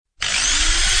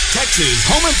Texas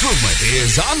Home Improvement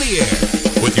is on the air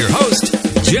with your host,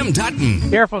 Jim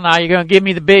Dutton. Careful now, you're going to give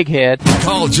me the big head.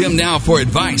 Call Jim now for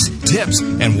advice, tips,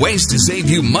 and ways to save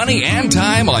you money and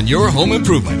time on your home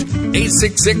improvement.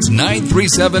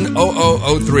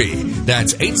 866-937-0003.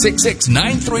 That's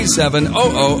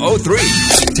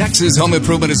 866-937-0003. Texas Home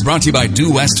Improvement is brought to you by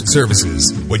Due West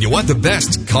Services. When you want the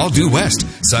best, call Due West.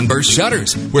 Sunburst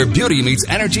Shutters, where beauty meets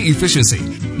energy efficiency.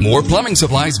 More plumbing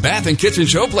supplies, bath and kitchen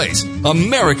showplace.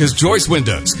 America's Choice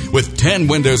Windows, with 10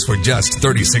 windows for just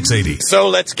 $36.80. So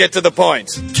let's get to the point.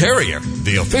 Carrier,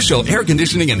 the official air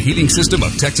conditioning and heating system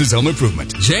of Texas Home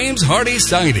Improvement. James Hardy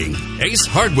Siding. Ace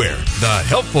Hardware, the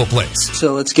helpful place.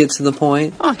 So let's get to the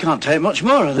point. I can't take much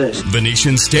more of this.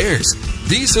 Venetian Stairs,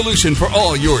 the solution for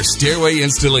all your stairway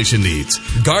installation needs.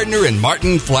 Gardner and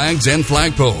Martin Flags and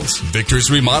Flagpoles. Victor's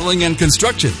Remodeling and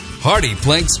Construction. Hardy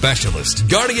Plank Specialist.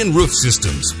 Guardian Roof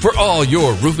Systems for all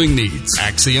your roofing needs.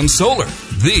 Axiom Solar,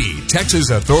 the Texas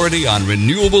Authority on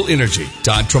Renewable Energy.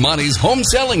 Todd Tremonti's home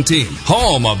selling team,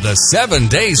 home of the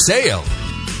 7-day sale.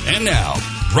 And now,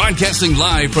 broadcasting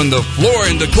live from the Floor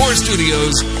and Decor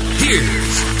Studios,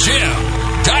 here's Jim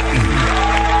Dutton.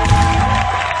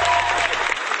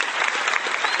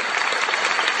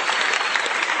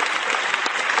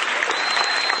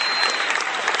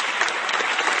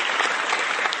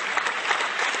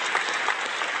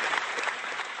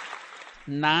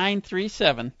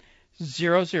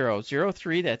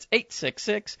 937-0003. That's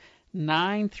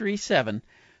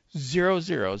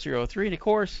 866-937-0003. And of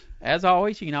course, as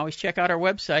always, you can always check out our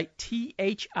website,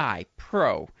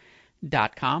 thipro.com.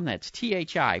 That's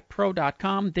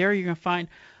thipro.com. There you're going to find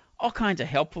all kinds of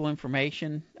helpful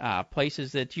information,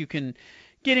 places that you can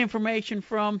get information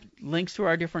from, links to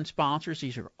our different sponsors.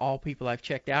 These are all people I've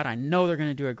checked out. I know they're going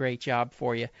to do a great job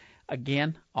for you.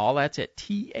 Again, all that's at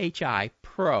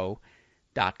thipro.com.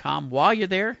 While you're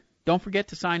there, don't forget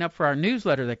to sign up for our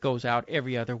newsletter that goes out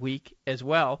every other week as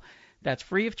well. That's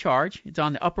free of charge. It's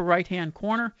on the upper right-hand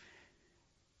corner.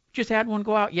 Just had one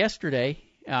go out yesterday.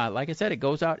 Like I said, it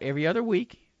goes out every other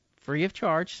week, free of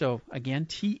charge. So, again,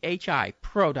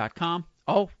 thipro.com.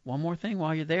 Oh, one more thing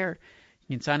while you're there.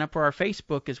 You can sign up for our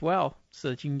Facebook as well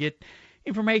so that you can get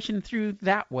information through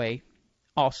that way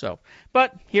also.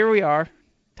 But here we are.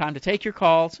 Time to take your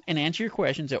calls and answer your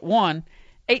questions at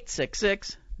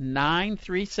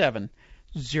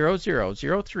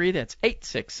 1-866-937-0003. That's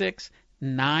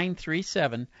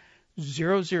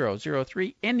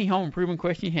 866-937-0003. Any home improvement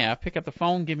question you have, pick up the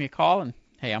phone, give me a call, and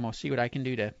hey, I'm going to see what I can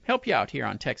do to help you out here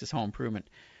on Texas Home Improvement.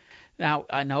 Now,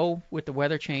 I know with the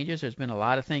weather changes, there's been a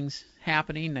lot of things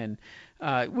happening, and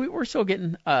we're still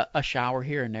getting a shower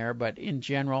here and there, but in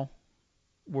general,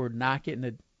 we're not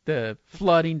getting the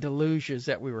flooding deluges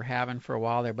that we were having for a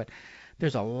while there. But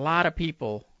there's a lot of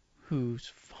people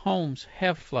whose homes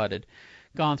have flooded,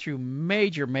 gone through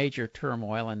major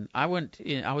turmoil. And I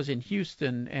was in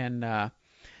Houston and at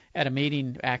a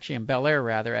meeting, actually in Bel Air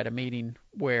rather, at a meeting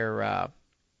where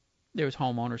there was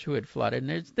homeowners who had flooded.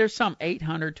 And there's some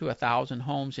 800 to 1,000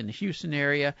 homes in the Houston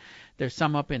area. There's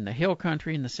some up in the Hill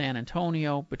Country in the San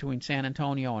Antonio, between San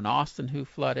Antonio and Austin, who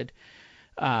flooded.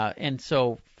 And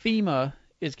so FEMA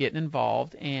is getting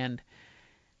involved. And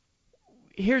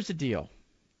here's the deal.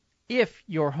 If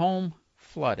your home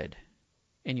flooded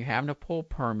and you're having to pull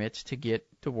permits to get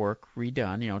the work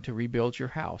redone, to rebuild your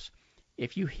house,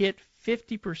 if you hit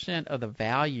 50% of the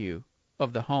value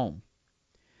of the home,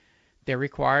 they're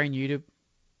requiring you to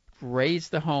raise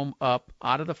the home up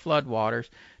out of the floodwaters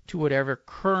to whatever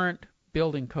current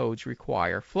building codes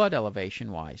require, flood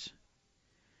elevation-wise.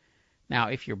 Now,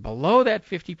 if you're below that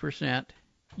 50%,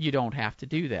 you don't have to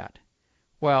do that.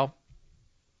 Well,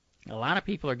 a lot of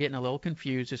people are getting a little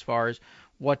confused as far as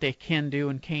what they can do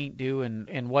and can't do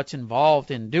and what's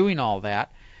involved in doing all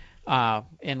that.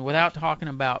 And without talking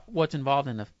about what's involved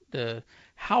in the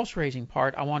house raising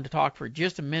part, I wanted to talk for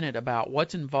just a minute about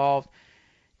what's involved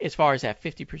as far as that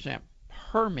 50%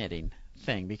 permitting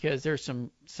thing, because there's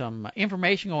some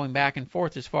information going back and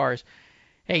forth as far as,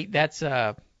 hey, that's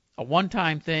a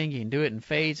one-time thing, you can do it in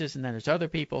phases, and then there's other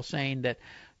people saying that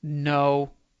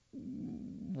no,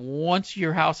 once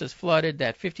your house is flooded,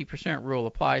 that 50% rule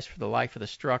applies for the life of the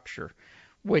structure,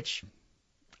 which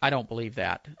I don't believe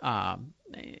that.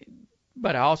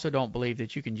 But I also don't believe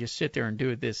that you can just sit there and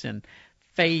do this in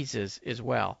phases as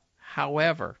well.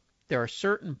 However, there are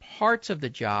certain parts of the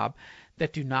job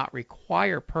that do not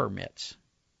require permits.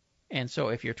 And so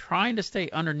if you're trying to stay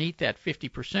underneath that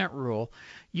 50% rule,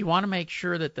 you want to make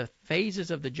sure that the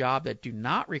phases of the job that do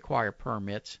not require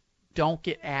permits don't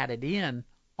get added in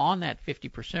on that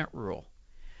 50% rule,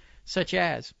 such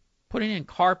as putting in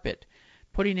carpet,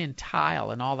 putting in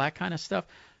tile, and all that kind of stuff.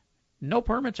 No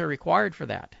permits are required for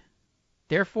that.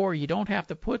 Therefore, you don't have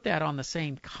to put that on the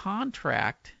same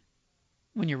contract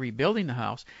when you're rebuilding the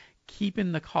house,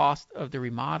 keeping the cost of the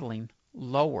remodeling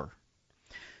lower.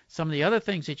 Some of the other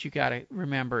things that you got to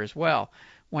remember as well,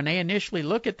 when they initially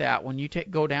look at that, when you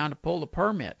go down to pull the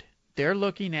permit, they're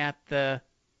looking at the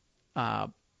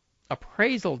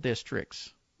appraisal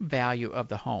district's value of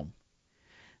the home.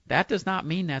 That does not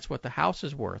mean that's what the house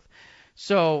is worth.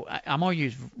 So I'm going to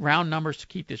use round numbers to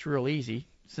keep this real easy,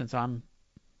 since I'm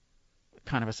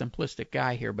kind of a simplistic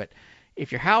guy here. But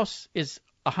if your house is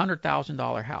a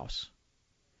 $100,000 house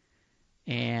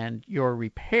and your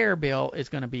repair bill is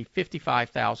going to be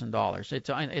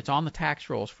 $55,000, it's on the tax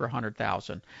rolls for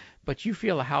 $100,000, but you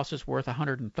feel the house is worth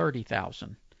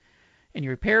 $130,000, and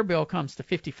your repair bill comes to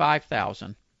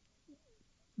 $55,000,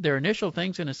 their initial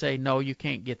thing's going to say, no, you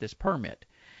can't get this permit.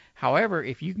 However,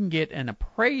 if you can get an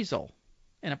appraisal,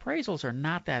 and appraisals are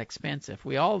not that expensive.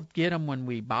 We all get them when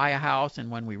we buy a house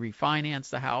and when we refinance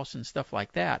the house and stuff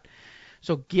like that.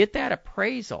 So get that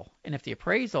appraisal, and if the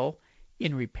appraisal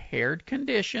in repaired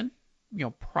condition,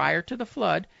 prior to the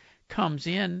flood, comes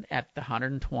in at the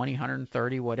 120,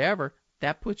 130, whatever,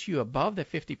 that puts you above the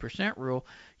 50% rule.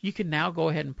 You can now go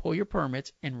ahead and pull your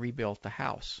permits and rebuild the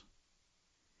house.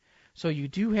 So you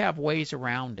do have ways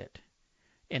around it.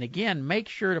 And again, make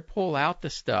sure to pull out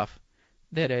the stuff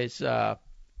that is,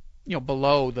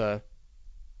 below that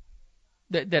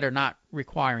are not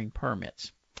requiring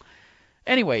permits.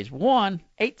 Anyways,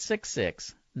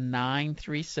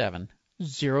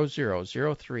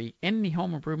 1-866-937-0003. Any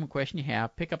home improvement question you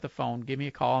have, pick up the phone, give me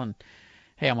a call, and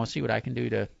hey, I'm going to see what I can do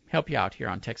to help you out here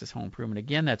on Texas Home Improvement.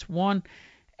 Again, that's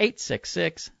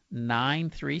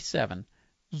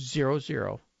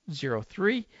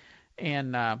 1-866-937-0003.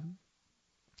 And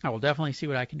I will definitely see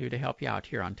what I can do to help you out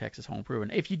here on Texas Home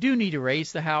Improvement. If you do need to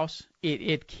raise the house,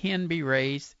 it can be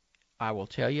raised. I will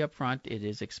tell you up front, it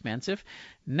is expensive.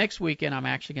 Next weekend, I'm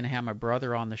actually going to have my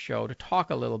brother on the show to talk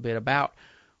a little bit about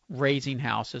raising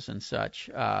houses and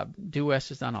such. Due West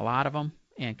has done a lot of them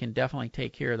and can definitely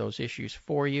take care of those issues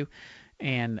for you.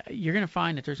 And you're going to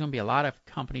find that there's going to be a lot of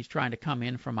companies trying to come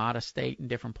in from out of state and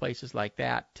different places like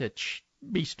that to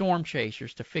be storm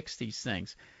chasers to fix these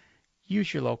things.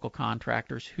 Use your local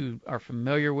contractors who are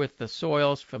familiar with the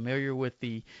soils, familiar with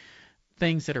the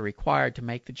things that are required to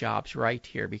make the jobs right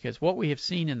here. Because what we have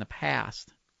seen in the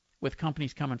past with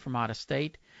companies coming from out of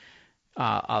state,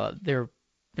 they're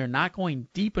not going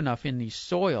deep enough in these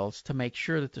soils to make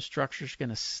sure that the structure is going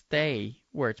to stay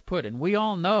where it's put. And we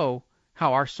all know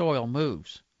how our soil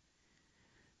moves.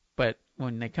 But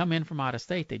when they come in from out of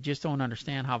state, they just don't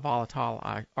understand how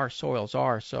volatile our soils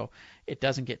are, so it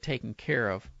doesn't get taken care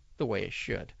of the way it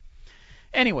should.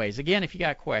 Anyways, again, if you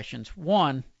got questions,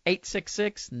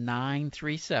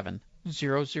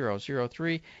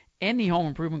 1-866-937-0003. Any home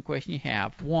improvement question you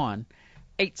have,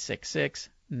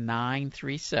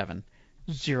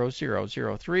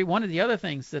 1-866-937-0003. One of the other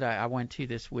things that I went to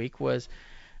this week was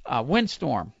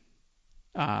windstorm.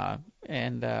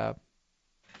 And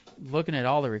looking at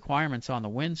all the requirements on the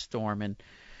windstorm, and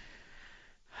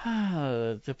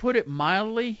to put it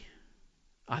mildly,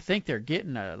 I think they're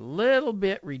getting a little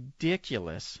bit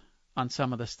ridiculous on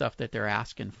some of the stuff that they're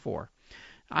asking for.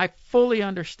 I fully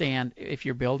understand if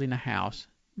you're building a house,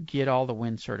 get all the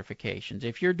wind certifications.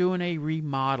 If you're doing a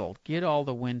remodel, get all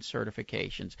the wind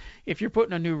certifications. If you're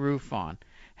putting a new roof on,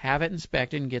 have it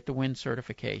inspected and get the wind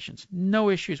certifications. No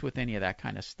issues with any of that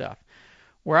kind of stuff.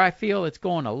 Where I feel it's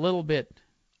going a little bit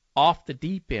off the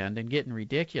deep end and getting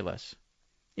ridiculous,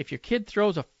 if your kid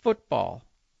throws a football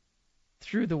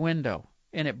through the window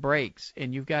and it breaks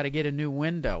and you've got to get a new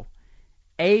window,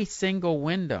 a single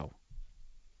window,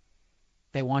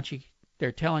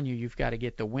 they're telling you you've got to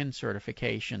get the wind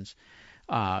certifications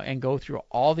and go through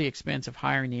all the expense of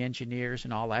hiring the engineers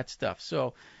and all that stuff.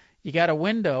 So you got a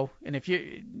window, and if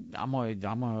I'm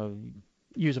gonna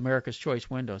use America's Choice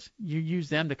Windows. You use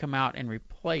them to come out and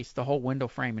replace the whole window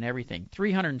frame and everything.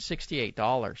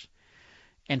 $368.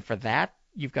 And for that,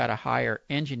 you've got to hire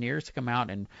engineers to come out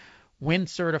and wind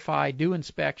certify, do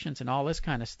inspections, and all this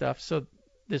kind of stuff. So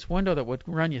this window that would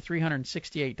run you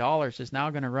 $368 is now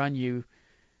going to run you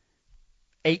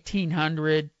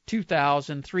 $1,800,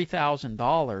 $2,000,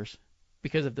 $3,000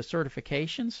 because of the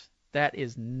certifications. That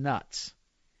is nuts.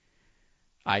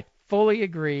 I fully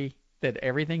agree that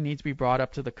everything needs to be brought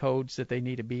up to the codes that they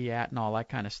need to be at and all that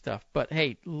kind of stuff. But,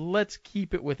 hey, let's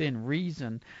keep it within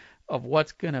reason of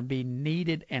what's going to be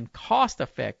needed and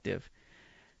cost-effective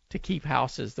to keep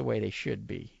houses the way they should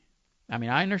be. I mean,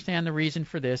 I understand the reason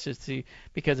for this is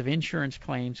because of insurance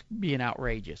claims being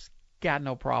outrageous. Got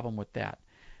no problem with that.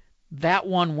 That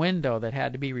one window that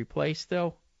had to be replaced,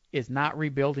 though, is not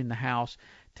rebuilding the house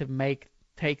to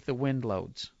take the wind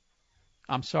loads.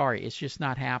 I'm sorry, it's just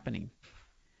not happening.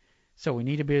 So we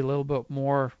need to be a little bit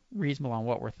more reasonable on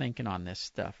what we're thinking on this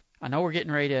stuff. I know we're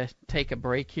getting ready to take a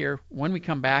break here. When we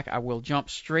come back, I will jump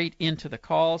straight into the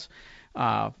calls.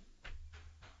 Paul,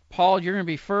 you're going to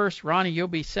be first. Ronnie, you'll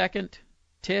be second.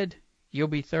 Ted, you'll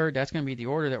be third. That's going to be the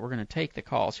order that we're going to take the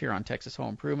calls here on Texas Home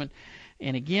Improvement.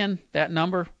 And again, that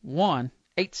number,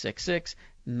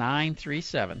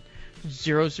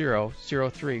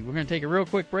 1-866-937-0003. We're going to take a real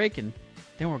quick break, and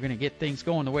then we're going to get things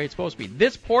going the way it's supposed to be.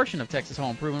 This portion of Texas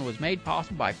Home Improvement was made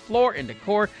possible by Floor &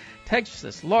 Decor,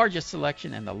 Texas' largest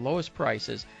selection and the lowest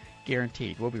prices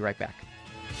guaranteed. We'll be right back.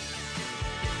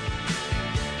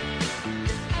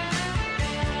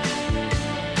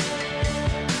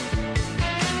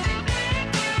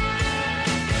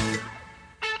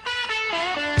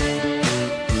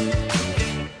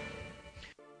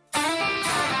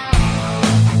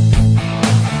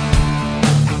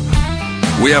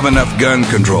 We have enough gun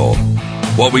control.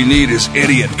 What we need is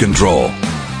idiot control.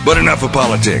 But enough of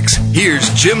politics.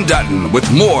 Here's Jim Dutton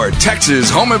with more Texas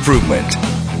Home Improvement.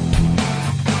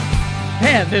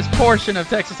 And this portion of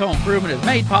Texas Home Improvement is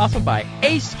made possible by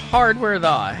Ace Hardware,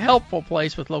 the helpful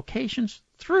place with locations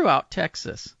throughout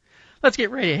Texas. Let's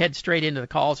get ready to head straight into the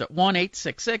calls at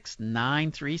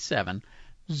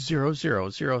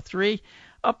 1-866-937-0003.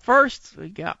 Up first, we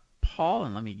got Paul,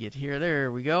 and let me get here.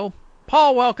 There we go.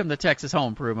 Paul, welcome to Texas Home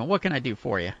Improvement. What can I do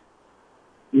for you?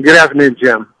 Good afternoon,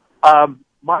 Jim.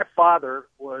 My father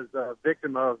was a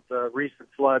victim of the recent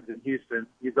floods in Houston.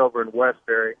 He's over in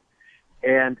Westbury.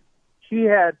 And he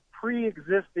had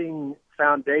pre-existing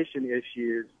foundation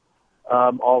issues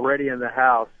already in the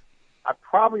house. I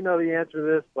probably know the answer to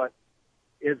this, but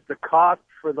is the cost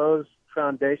for those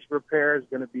foundation repairs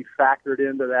going to be factored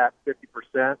into that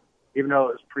 50%, even though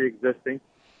it was pre-existing?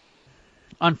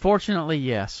 Unfortunately,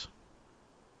 yes.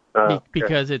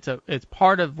 Because it's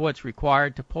part of what's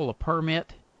required to pull a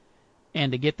permit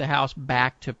and to get the house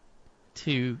back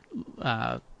to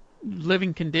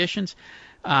living conditions.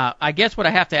 I guess what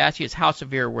I have to ask you is how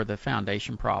severe were the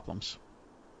foundation problems?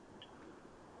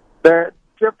 They're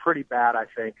pretty bad, I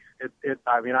think.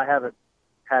 I mean, I haven't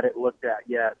had it looked at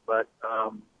yet, but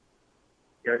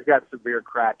he's got severe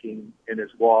cracking in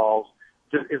his walls.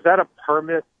 Is that a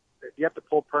permit? Do you have to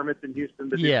pull permits in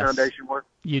Houston to do foundation work?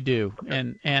 You do.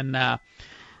 Okay. And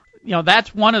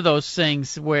that's one of those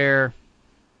things where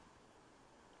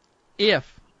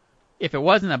if it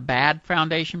wasn't a bad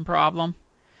foundation problem,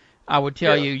 I would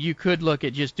tell you could look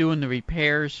at just doing the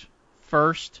repairs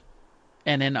first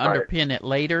and then underpin it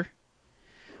later.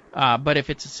 But if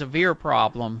it's a severe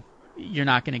problem, you're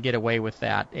not going to get away with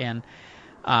that. And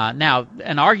now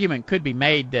an argument could be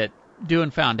made that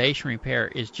doing foundation repair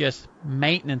is just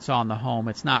maintenance on the home.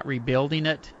 It's not rebuilding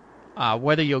it.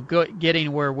 Whether you'll get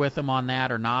anywhere with them on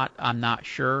that or not, I'm not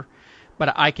sure.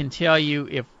 But I can tell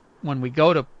you when we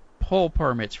go to pull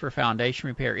permits for foundation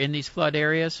repair in these flood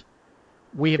areas,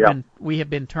 we have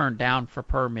been turned down for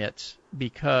permits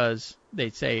because they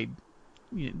say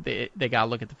they got to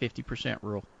look at the 50%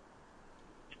 rule.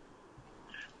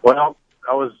 Well,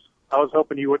 I was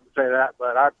hoping you wouldn't say that,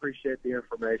 but I appreciate the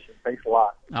information. Thanks a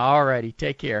lot. All righty.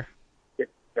 Take care. Yeah,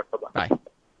 bye-bye. Bye.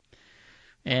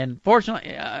 And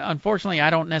unfortunately, I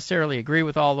don't necessarily agree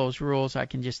with all those rules. I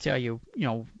can just tell you,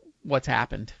 what's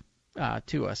happened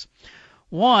to us.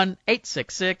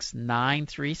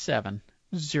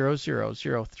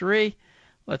 1-866-937-0003.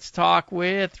 Let's talk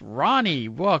with Ronnie.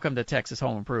 Welcome to Texas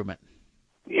Home Improvement.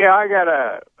 Yeah, I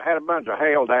had a bunch of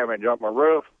hail damage on my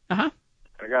roof. Uh-huh.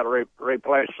 I got to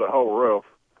replace the whole roof.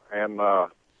 And I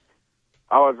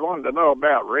was wanting to know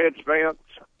about ridge vents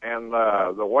and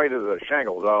the weight of the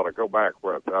shingles ought to go back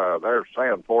with. They're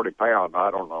saying 40 pounds. I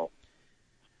don't know.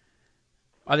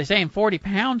 Are they saying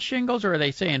 40-pound shingles, or are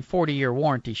they saying 40-year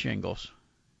warranty shingles?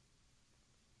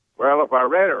 Well, if I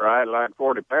read it right, like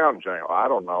 40-pound shingle. I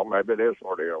don't know. Maybe it is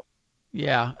 40.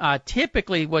 Yeah.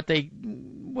 Typically, what they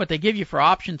give you for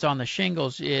options on the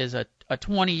shingles is a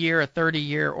 20-year, a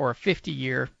 30-year, or a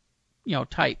 50-year,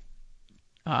 type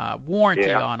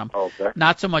warranty on them. Okay.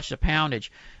 Not so much the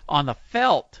poundage. On the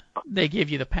felt, they give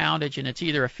you the poundage, and it's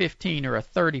either a 15 or a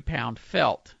 30-pound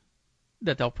felt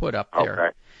that they'll put up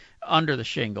there under the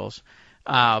shingles.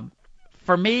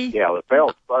 For me, the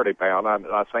felt's 30 pound.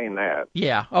 I've seen that.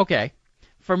 Yeah. Okay.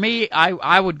 For me,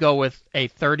 I would go with a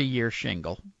 30-year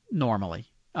shingle normally.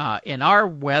 In our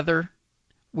weather,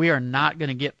 we are not going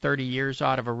to get 30 years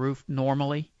out of a roof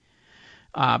normally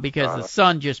because the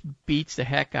sun just beats the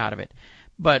heck out of it.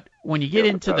 But when you get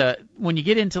into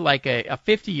like a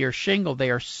 50-year shingle,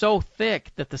 they are so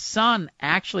thick that the sun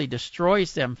actually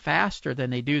destroys them faster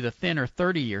than they do the thinner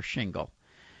 30-year shingle.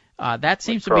 That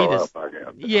seems to be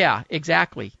yeah,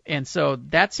 exactly. And so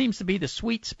that seems to be the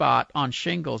sweet spot on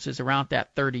shingles, is around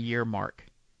that 30-year mark.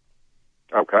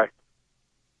 Okay.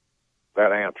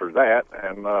 That answers that.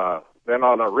 And then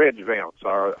on the ridge vents, is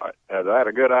that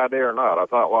a good idea or not? I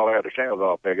thought while I had the shingles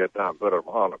off, they get time to put them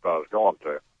on if I was going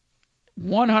to.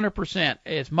 100%.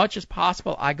 As much as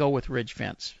possible, I go with ridge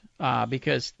vents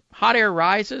because hot air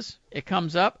rises, it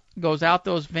comes up, goes out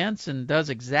those vents, and does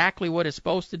exactly what it's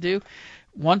supposed to do.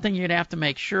 One thing you're going to have to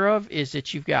make sure of is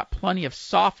that you've got plenty of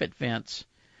soffit vents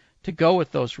to go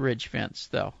with those ridge vents,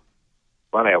 though.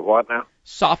 Plenty of what now?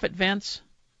 Soffit vents.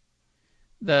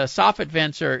 The soffit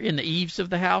vents are in the eaves of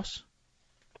the house.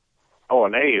 Oh,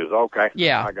 in the eaves. Okay.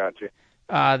 Yeah. I got you.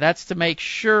 That's to make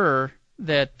sure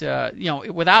that,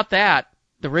 without that,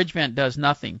 the ridge vent does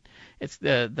nothing. It's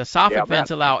the soffit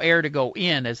vents allow air to go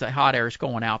in as the hot air is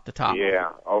going out the top.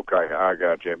 Yeah, okay, I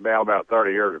got you. Now, about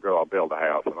 30 years ago, I built a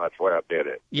house, and that's the way I did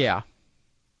it. Yeah.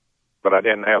 But I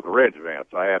didn't have the ridge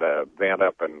vents. I had a vent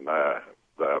up in the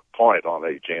point on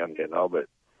each end, but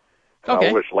okay.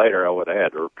 I wish later I would have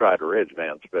had to try the ridge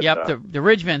vents. But, yep, the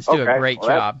ridge vents do a great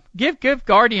job. Give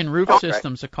Guardian Roof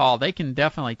Systems a call. They can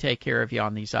definitely take care of you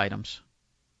on these items.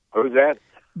 Who's that?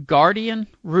 Guardian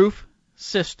Roof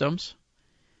Systems.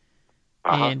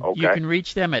 And you can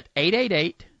reach them at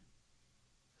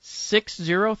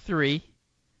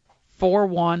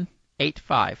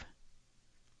 888-603-4185.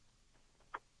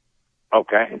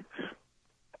 Okay.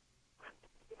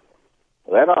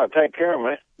 Well, that ought to take care of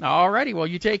me. All righty. Well,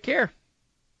 you take care.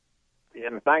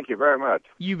 And thank you very much.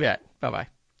 You bet. Bye-bye.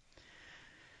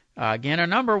 Again, our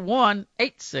number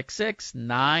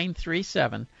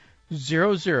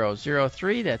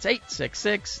 1-866-937-0003. That's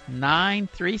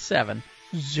 866-937-0003.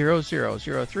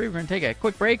 We're going to take a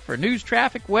quick break for news,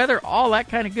 traffic, weather, all that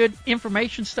kind of good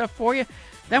information stuff for you.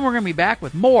 Then we're going to be back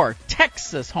with more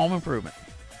Texas Home Improvement.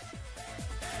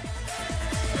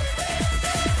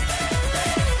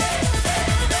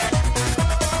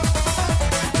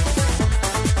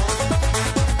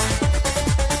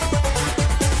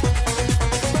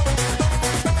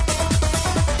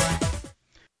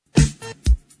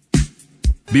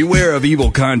 Beware of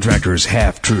evil contractors'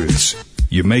 half-truths.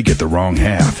 You may get the wrong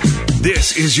half.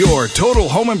 This is your total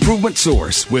home improvement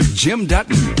source with Jim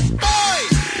Dutton.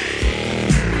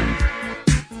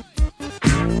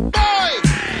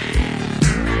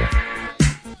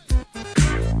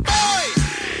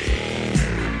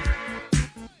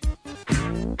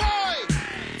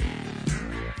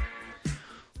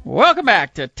 Welcome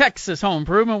back to Texas Home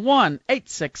Improvement.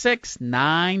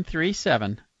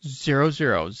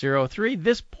 1-866-937-0003.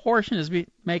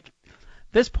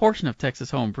 This portion of Texas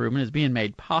Home Improvement is being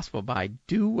made possible by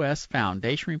Due West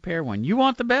Foundation Repair. When you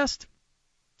want the best,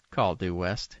 call Due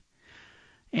West.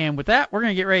 And with that, we're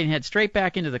going to get ready and head straight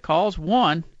back into the calls.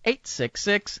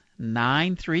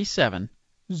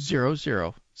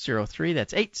 1-866-937-0003.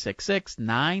 That's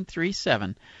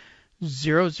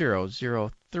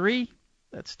 866-937-0003.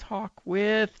 Let's talk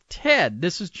with Ted.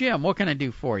 This is Jim. What can I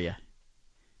do for you?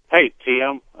 Hey,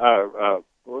 Tim.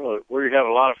 We had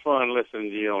a lot of fun listening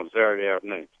to you on Saturday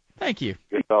afternoon. Thank you.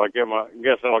 Guess I'll get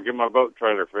my boat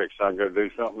trailer fixed. I can go do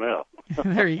something else.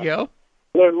 There you go.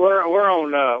 Look,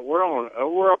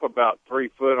 we're up about 3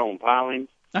 foot on pilings,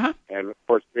 and of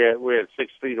course we had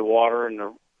 6 feet of water in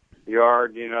the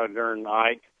yard, during the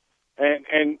Ike,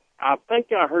 and I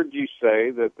think I heard you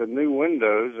say that the new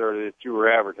windows, or that you were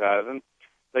advertising,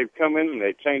 they've come in and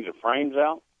they changed the frames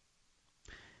out.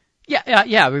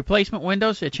 Yeah. Replacement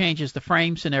windows. It changes the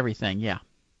frames and everything. Yeah.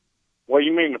 What do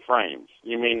you mean the frames?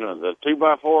 You mean the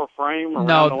 2x4 frame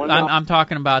around the window? No, I'm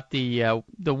talking about the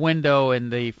window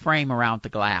and the frame around the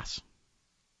glass.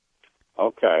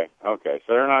 Okay. So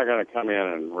they're not going to come in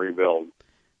and rebuild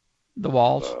the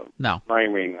walls? No.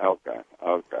 Framing. Okay.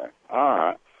 All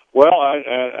right. Well,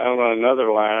 on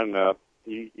another line,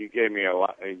 you gave me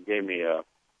a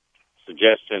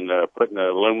suggestion putting the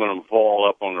aluminum foil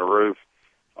up on the roof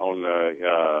on the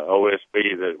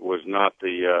OSB that was not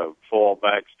the foil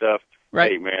back stuff.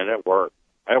 Right. Hey, man, that worked.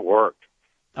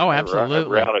 Oh,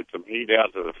 absolutely. That routed some heat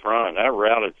out to the front. Man.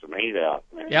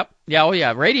 Yep. Yeah. Oh,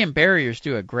 yeah. Radiant barriers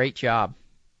do a great job.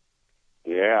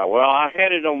 Yeah. Well, I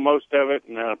had it on most of it,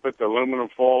 and I put the aluminum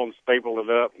foil and stapled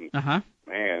it up. And,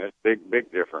 man, it's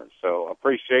big difference. So I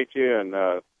appreciate you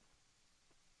and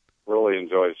really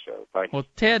enjoy the show. Thank you. Well,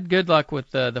 Ted, good luck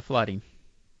with the flooding.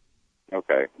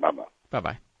 Okay. Bye-bye.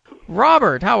 Bye-bye.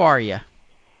 Robert, how are you?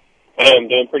 I'm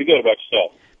doing pretty good. About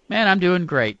yourself? Man, I'm doing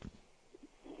great.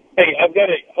 Hey, I've got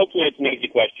hopefully it's an easy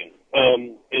question.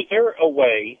 Is there a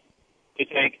way to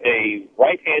take a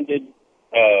right-handed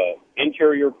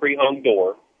interior pre-hung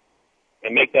door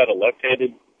and make that a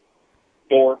left-handed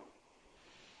door?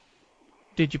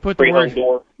 Did you put the word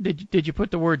door? Did you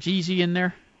put the words easy in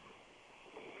there?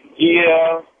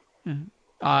 Yeah.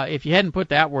 If you hadn't put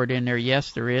that word in there,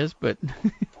 yes, there is. But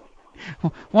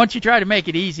once you try to make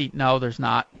it easy, no, there's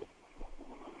not.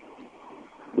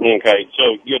 Okay,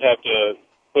 so you'd have to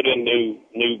put in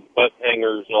new butt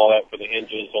hangers and all that for the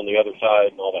hinges on the other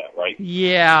side and all that, right?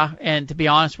 Yeah, and to be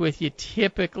honest with you,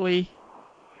 typically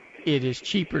it is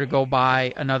cheaper to go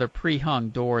buy another pre-hung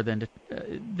door than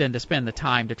to spend the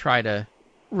time to try to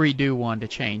redo one to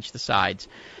change the sides.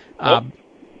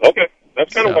 Okay,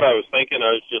 that's kind of what I was thinking.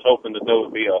 I was just hoping that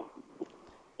would be a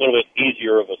little bit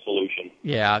easier of a solution.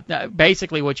 Yeah,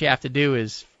 basically what you have to do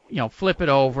is, flip it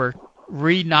over,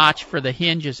 re-notch for the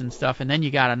hinges and stuff, and then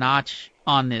you got a notch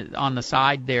on the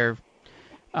side there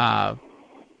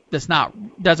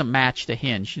doesn't match the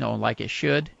hinge, like it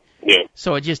should. Yeah.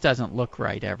 So it just doesn't look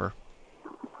right ever.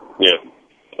 Yeah.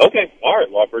 Okay. All right.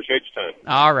 Well, I appreciate your time.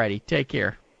 All righty. Take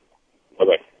care.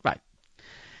 Bye-bye. Bye.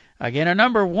 Again, our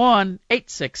number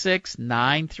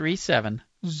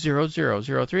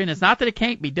 1-866-937-0003. And it's not that it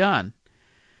can't be done,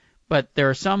 but there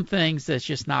are some things that's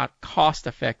just not cost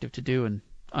effective to do. And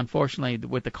unfortunately,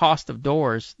 with the cost of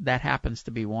doors, that happens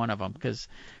to be one of them, because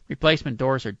replacement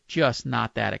doors are just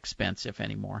not that expensive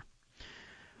anymore.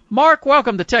 Mark,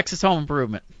 welcome to Texas Home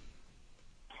Improvement.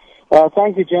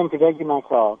 Thank you, Jim, for taking my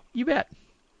call. You bet.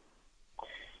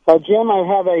 Jim, I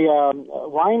have a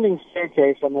winding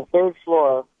staircase on the third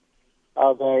floor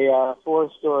of a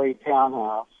four-story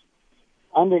townhouse.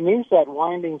 Underneath that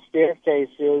winding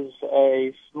staircase is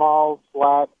a small,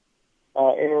 flat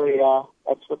area.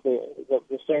 That's what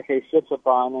the staircase sits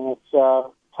upon, and it's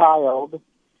tiled.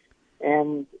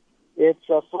 And it's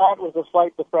flat with a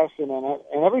slight depression in it.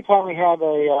 And every time we have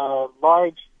a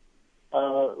large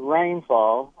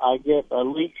rainfall, I get a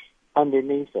leak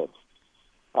underneath it.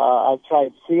 I've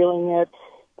tried sealing it,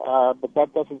 but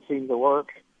that doesn't seem to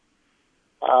work.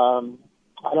 I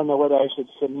don't know whether I should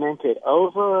cement it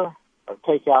over or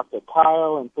take out the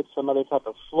tile and put some other type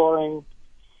of flooring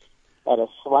at a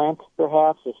slant,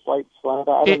 perhaps, a slight slant.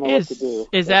 I don't know what to do.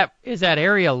 Is that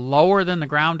area lower than the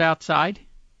ground outside?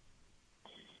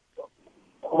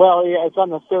 Well, yeah, it's on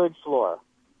the third floor.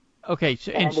 Okay.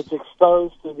 So and it's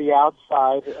exposed to the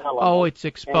outside element. Oh, it's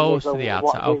exposed to the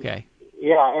outside. Okay.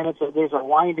 Yeah, and there's a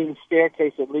winding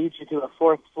staircase that leads you to a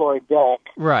fourth floor deck.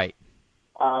 Right.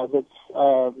 That's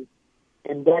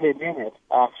embedded in it,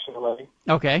 actually.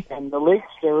 Okay. And the leaks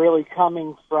are really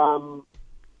coming from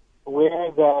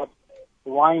where that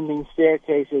winding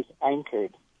staircase is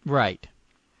anchored. Right.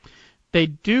 They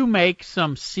do make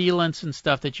some sealants and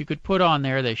stuff that you could put on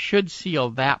there that should seal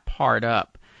that part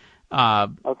up.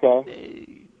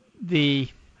 Okay.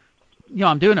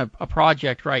 I'm doing a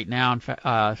project right now. In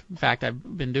fact,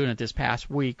 I've been doing it this past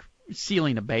week,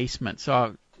 sealing a basement.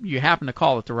 So you happen to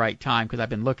call at the right time, because I've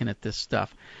been looking at this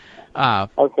stuff.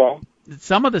 Okay.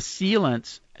 Some of the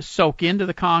sealants soak into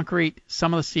the concrete.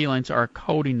 Some of the sealants are a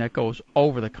coating that goes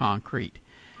over the concrete.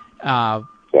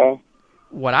 Okay.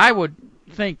 What I would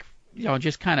think,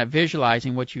 just kind of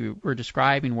visualizing what you were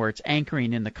describing, where it's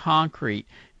anchoring in the concrete,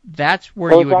 that's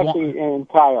where you would want. It's actually in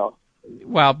tile.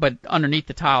 Well, but underneath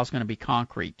the tile is going to be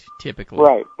concrete, typically.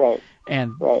 Right.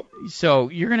 And so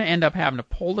you're going to end up having to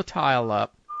pull the tile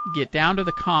up, get down to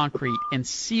the concrete, and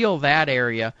seal that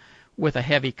area with a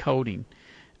heavy coating.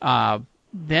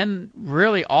 Then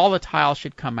really all the tile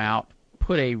should come out.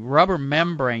 Put a rubber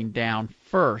membrane down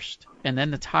first, and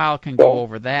then the tile can go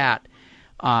over that.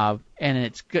 And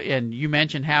it's good. And you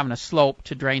mentioned having a slope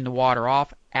to drain the water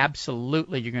off.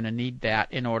 Absolutely, you're going to need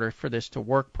that in order for this to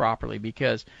work properly,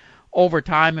 because over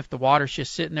time, if the water's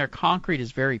just sitting there, concrete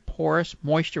is very porous.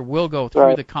 Moisture will go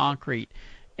through the concrete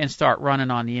and start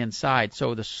running on the inside.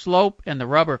 So the slope and the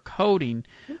rubber coating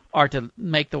are to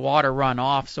make the water run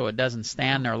off so it doesn't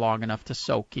stand there long enough to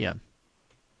soak in.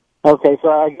 Okay, so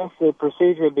I guess the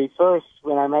procedure would be first,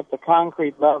 when I'm at the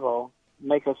concrete level,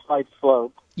 make a slight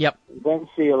slope. Yep. Then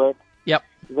seal it. Yep.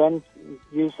 Then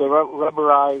use the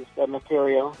rubberized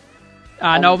material.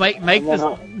 No,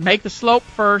 make the slope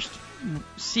first.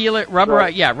 Seal it,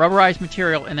 rubberized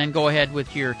material, and then go ahead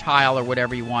with your tile or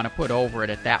whatever you want to put over it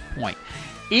at that point.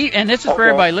 And this is for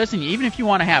everybody listening. Even if you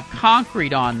want to have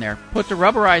concrete on there, put the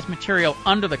rubberized material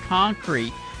under the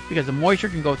concrete, because the moisture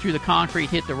can go through the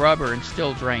concrete, hit the rubber, and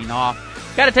still drain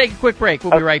off. Got to take a quick break.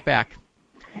 We'll be right back.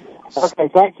 Okay,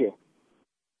 thank you.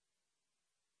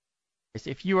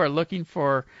 If you are looking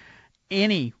for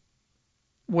any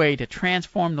way to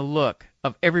transform the look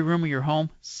of every room of your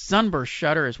home, Sunburst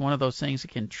Shutter is one of those things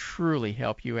that can truly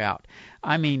help you out.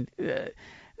 I mean,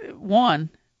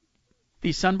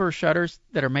 these Sunburst shutters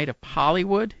that are made of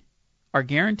polywood are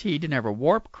guaranteed to never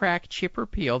warp, crack, chip, or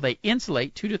peel. They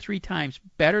insulate 2 to 3 times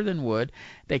better than wood.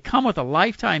 They come with a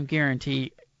lifetime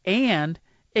guarantee, and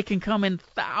it can come in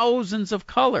thousands of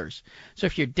colors. So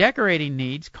if your decorating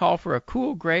needs call for a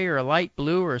cool gray or a light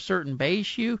blue or a certain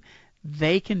beige hue,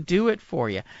 they can do it for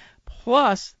you.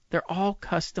 Plus, they're all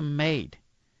custom made.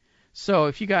 So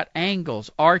if you got angles,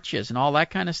 arches, and all that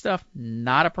kind of stuff,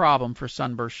 not a problem for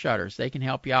Sunburst Shutters. They can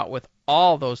help you out with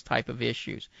all those type of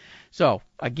issues. So,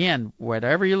 again,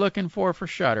 whatever you're looking for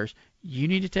shutters, you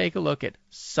need to take a look at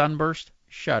Sunburst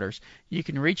Shutters. You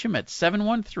can reach them at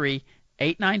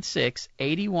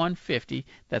 713-896-8150.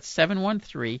 That's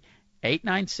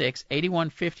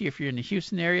 713-896-8150 if you're in the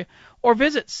Houston area. Or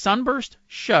visit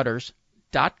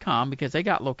sunburstshutters.com because they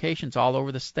got locations all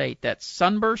over the state. That's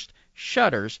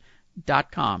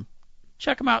sunburstshutters.com.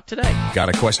 Check them out today. Got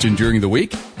a question during the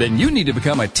week? Then you need to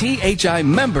become a THI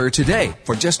member today.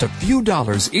 For just a few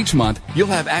dollars each month, you'll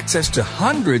have access to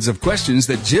hundreds of questions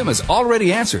that Jim has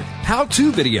already answered,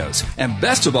 how-to videos, and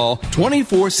best of all,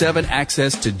 24/7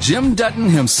 access to Jim Dutton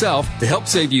himself to help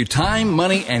save you time,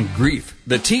 money, and grief.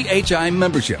 The THI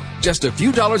membership, just a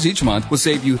few dollars each month, will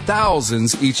save you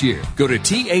thousands each year. Go to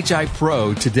THI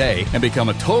Pro today and become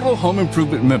a total home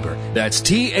improvement member. That's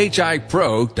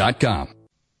THIPro.com.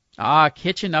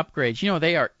 Kitchen upgrades. You know,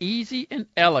 they are easy and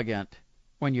elegant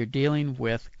when you're dealing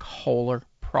with Kohler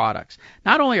products.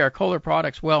 Not only are Kohler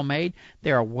products well made,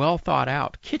 they are well thought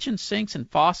out. Kitchen sinks and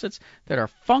faucets that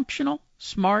are functional,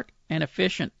 smart, and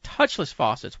efficient. Touchless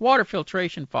faucets, water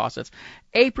filtration faucets,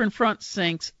 apron front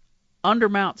sinks,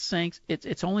 undermount sinks.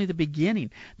 It's only the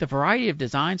beginning. The variety of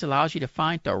designs allows you to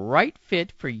find the right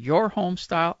fit for your home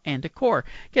style and decor.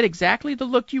 Get exactly the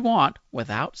look you want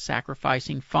without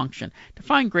sacrificing function. To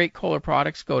find great Kohler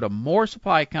products, go to Moore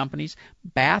Supply Company's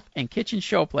Bath and Kitchen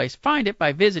Showplace. Find it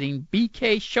by visiting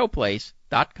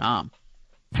bkshowplace.com.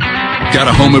 Got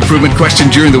a home improvement question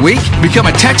during the week? Become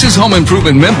a Texas Home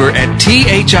Improvement member at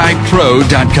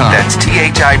thipro.com. That's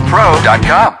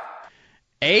thipro.com.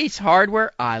 Ace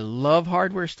Hardware. I love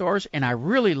hardware stores, and I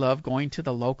really love going to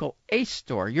the local Ace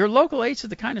store. Your local Ace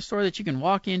is the kind of store that you can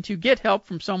walk into, get help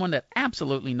from someone that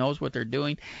absolutely knows what they're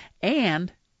doing,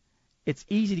 and it's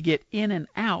easy to get in and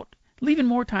out, leaving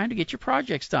more time to get your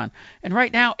projects done. And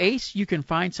right now, Ace, you can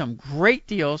find some great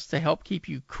deals to help keep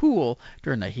you cool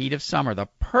during the heat of summer. The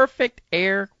Perfect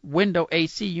Air Window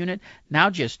AC unit,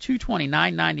 now just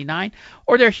 $229.99,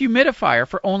 or their humidifier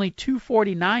for only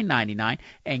 $249.99,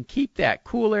 and keep that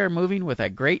cool air moving with a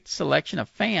great selection of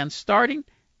fans starting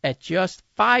at just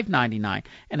 $5.99.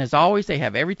 And as always, they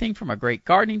have everything from a great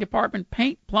gardening department,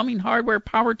 paint, plumbing, hardware,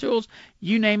 power tools,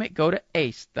 you name it, go to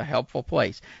Ace, the helpful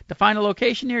place. To find a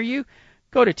location near you,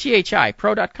 go to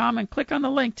thipro.com and click on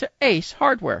the link to Ace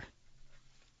Hardware.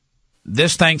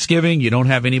 This Thanksgiving, you don't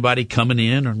have anybody coming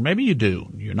in, or maybe you do.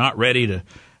 You're not ready to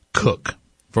cook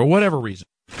for whatever reason.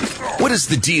 What is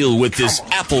the deal with this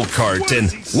apple cart,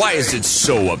 and why is it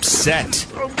so upset?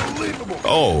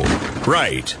 Oh,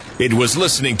 right. It was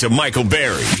listening to Michael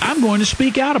Berry. I'm going to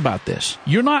speak out about this.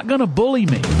 You're not going to bully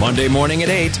me. Monday morning at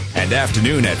 8 and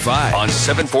afternoon at 5 on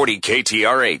 740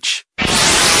 KTRH.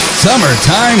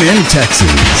 Summertime in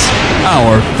Texas.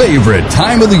 Our favorite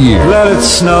time of the year. Let it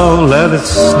snow, let it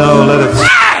snow, let it snow.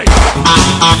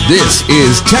 This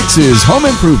is Texas Home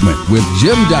Improvement with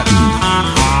Jim Dutton.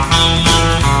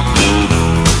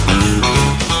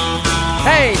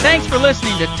 Hey, thanks for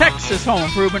listening to Texas Home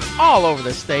Improvement all over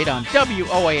the state on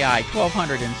WOAI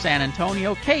 1200 in San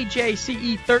Antonio,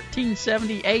 KJCE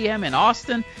 1370 AM in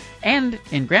Austin, and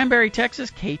in Granbury,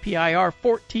 Texas, KPIR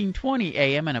 1420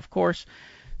 AM, and of course,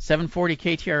 740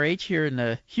 KTRH here in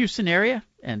the Houston area,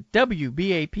 and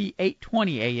WBAP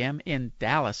 820 AM in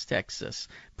Dallas, Texas.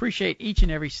 Appreciate each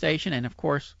and every station, and of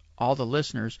course, all the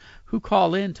listeners who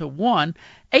call in to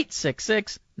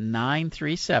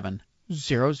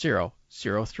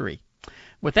 1-866-937-0003.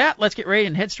 With that, let's get ready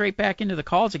and head straight back into the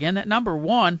calls again. That number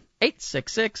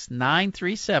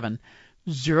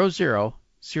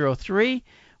 1-866-937-0003.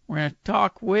 We're going to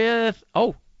talk with,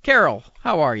 Carol.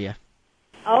 How are you?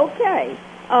 Okay.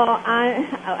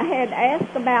 I had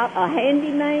asked about a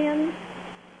handyman.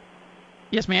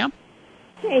 Yes, ma'am.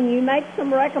 Can you make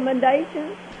some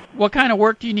recommendations? What kind of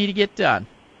work do you need to get done?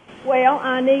 Well,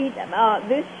 I need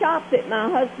this shop that my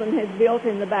husband has built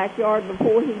in the backyard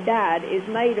before he died is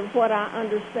made of what I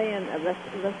understand. The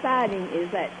siding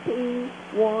is at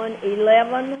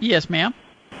T111. Yes, ma'am.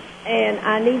 And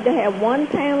I need to have one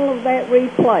panel of that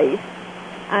replaced.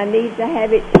 I need to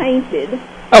have it painted.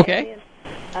 Okay. And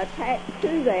then attached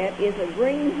to that is a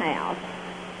greenhouse.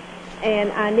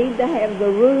 And I need to have the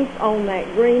roof on that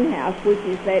greenhouse, which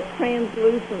is that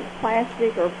translucent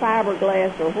plastic or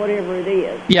fiberglass or whatever it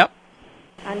is. Yep.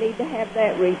 I need to have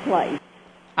that replaced.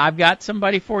 I've got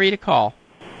somebody for you to call.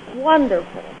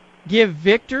 Wonderful. Give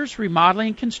Victor's Remodeling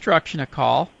and Construction a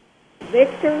call.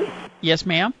 Victor's? Yes,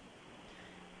 ma'am.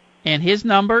 And his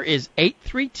number is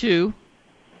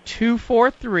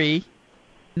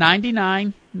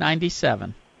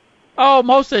 832-243-9997. Oh,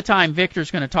 most of the time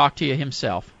Victor's going to talk to you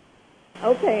himself.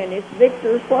 Okay, and it's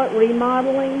Victor's what,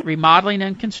 remodeling? Remodeling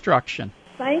and Construction.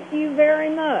 Thank you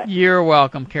very much. You're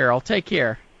welcome, Carol. Take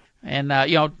care. And,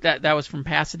 that was from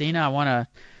Pasadena. I want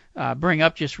to bring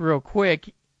up just real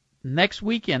quick. Next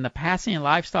weekend, the Pasadena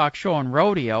Livestock Show and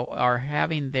Rodeo are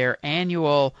having their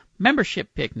annual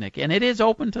membership picnic, and it is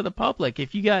open to the public.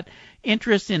 If you got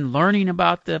interest in learning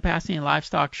about the Pasadena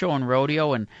Livestock Show and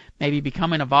Rodeo and maybe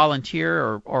becoming a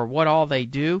volunteer or what all they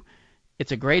do,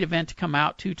 it's a great event to come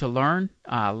out to learn.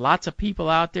 Lots of people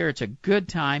out there. It's a good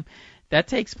time. That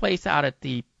takes place out at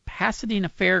the Pasadena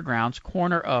Fairgrounds,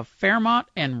 corner of Fairmont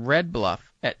and Red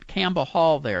Bluff at Campbell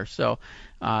Hall there. So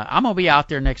I'm going to be out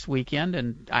there next weekend,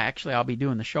 and I'll be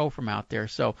doing the show from out there.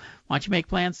 So why don't you make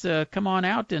plans to come on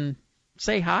out and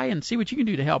say hi and see what you can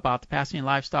do to help out the Pasadena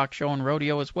Livestock Show and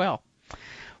Rodeo as well.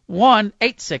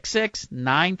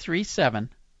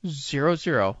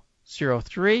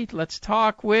 1-866-937-0003. Let's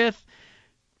talk with,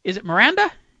 is it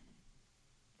Miranda?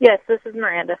 Yes, this is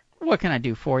Miranda. What can I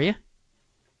do for you?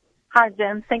 Hi,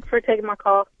 Jim. Thanks for taking my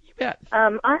call. You bet.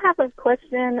 I have a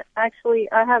question.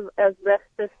 Actually, I have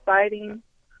asbestos siding,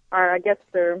 or I guess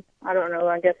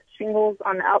shingles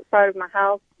on the outside of my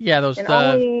house. Yeah, those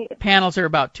panels are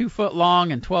about 2 foot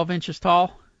long and 12 inches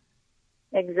tall.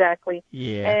 Exactly.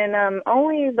 Yeah. And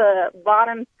only the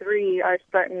bottom 3 are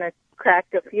starting to crack.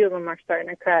 A few of them are starting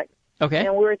to crack. Okay.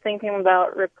 And we were thinking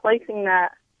about replacing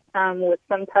that with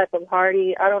some type of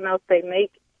hardy. I don't know if they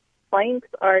make planks,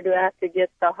 or do I have to get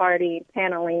the hardy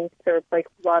paneling to replace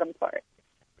the bottom part?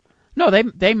 No,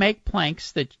 they make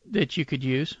planks that you could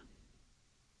use.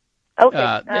 Okay.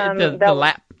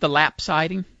 The lap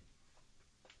siding.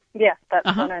 Yeah,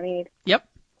 that's what I need. Yep.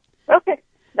 Okay.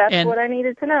 That's what I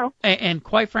needed to know. And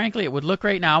quite frankly, it would look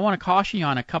great. Now, I want to caution you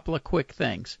on a couple of quick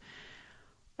things.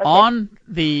 Okay. On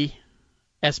the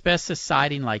asbestos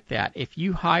siding like that, if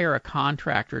you hire a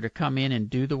contractor to come in and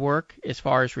do the work as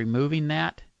far as removing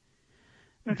that,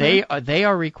 they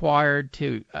are required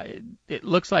to, it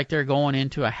looks like they're going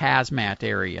into a hazmat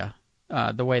area.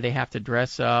 The way they have to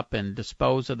dress up and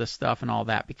dispose of the stuff and all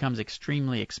that becomes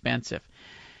extremely expensive.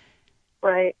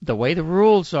 Right. The way the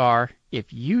rules are,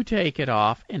 if you take it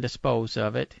off and dispose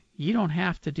of it, you don't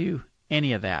have to do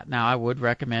any of that. Now, I would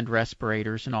recommend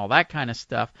respirators and all that kind of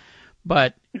stuff,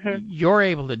 but you're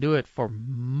able to do it for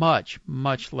much,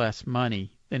 much less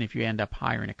money than if you end up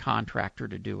hiring a contractor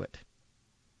to do it.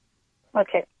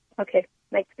 Okay.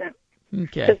 Makes sense.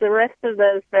 Okay. Because the rest of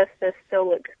the asbestos still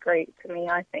looks great to me,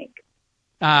 I think.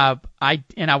 I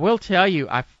will tell you,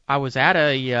 I was at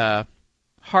a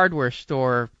hardware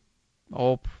store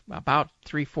about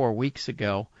 3-4 weeks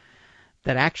ago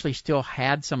that actually still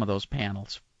had some of those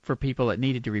panels for people that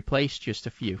needed to replace just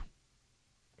a few.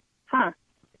 Huh.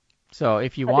 So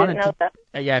if you wanted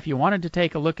to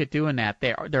take a look at doing that,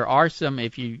 there are some.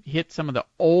 If you hit some of the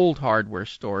old hardware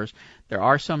stores, there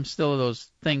are some still of those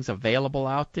things available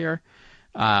out there.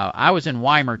 I was in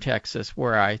Weimar, Texas,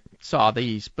 where I saw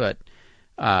these, but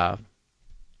I've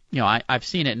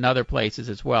seen it in other places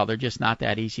as well. They're just not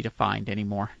that easy to find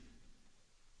anymore.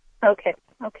 Okay.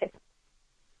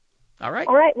 All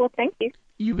right. Well, thank you.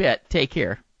 You bet. Take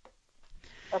care.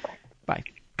 Bye-bye. Bye.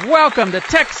 Welcome to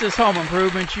Texas Home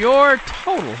Improvement, your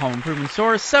total home improvement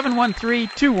source.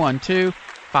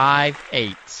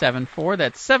 713-212-5874.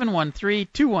 That's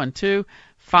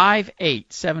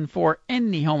 713-212-5874.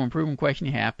 Any home improvement question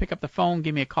you have, pick up the phone,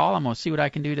 give me a call. I'm going to see what I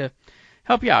can do to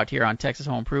help you out here on Texas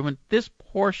Home Improvement. This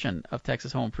portion of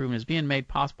Texas Home Improvement is being made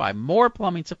possible by More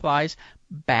Plumbing Supplies,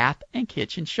 Bath and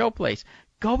Kitchen Showplace.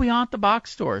 Go beyond the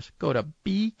box stores. Go to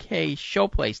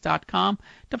bkshowplace.com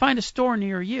to find a store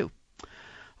near you.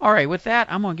 All right, with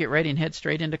that, I'm going to get ready and head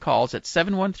straight into calls at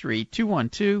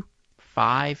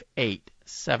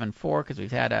 713-212-5874 because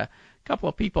we've had a couple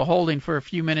of people holding for a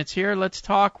few minutes here. Let's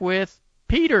talk with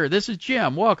Peter. This is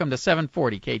Jim. Welcome to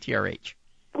 740 KTRH.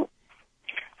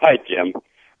 Hi, Jim.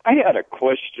 I had a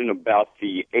question about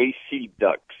the AC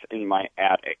ducts in my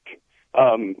attic.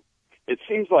 It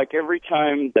seems like every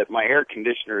time that my air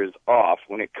conditioner is off,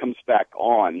 when it comes back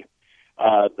on,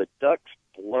 the ducts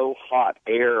blow hot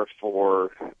air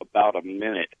for about a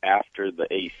minute after the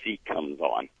AC comes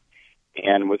on,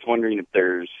 and was wondering if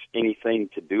there's anything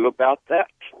to do about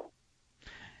that.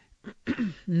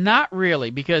 Not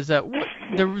really, because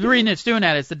the reason it's doing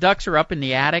that is the ducts are up in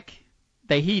the attic.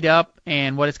 They heat up,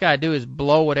 and what it's got to do is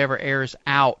blow whatever air is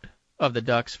out of the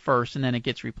ducts first, and then it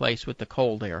gets replaced with the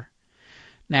cold air.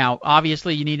 Now,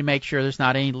 obviously, you need to make sure there's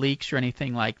not any leaks or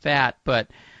anything like that, but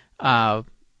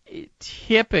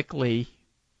typically,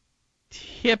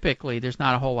 there's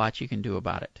not a whole lot you can do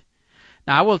about it.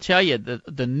 Now, I will tell you,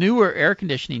 the newer air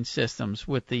conditioning systems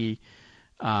with the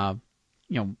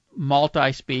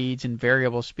multi-speeds and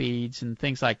variable speeds and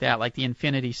things like that, like the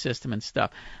Infinity system and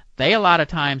stuff, they a lot of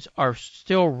times are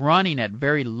still running at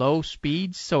very low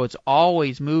speeds, so it's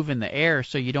always moving the air,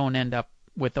 so you don't end up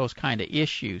with those kind of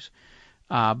issues.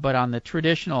 But on the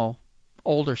traditional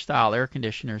older style air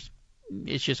conditioners,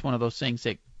 it's just one of those things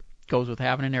that goes with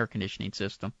having an air conditioning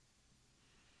system.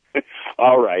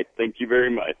 All right. Thank you very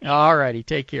much. All righty.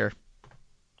 Take care.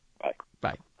 Bye.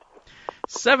 Bye.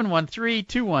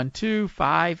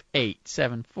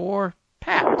 713-212-5874.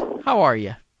 Pat, how are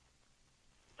you?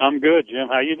 I'm good, Jim.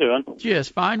 How you doing?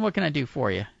 Just fine. What can I do for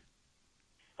you?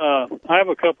 I have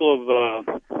a couple of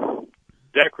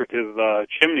decorative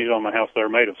chimneys on my house that are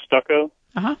made of stucco.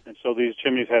 Uh-huh. And so these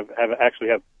chimneys actually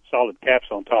have solid caps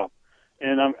on top.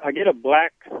 And I get a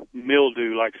black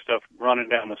mildew-like stuff running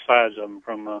down the sides of them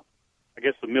from, I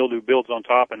guess the mildew builds on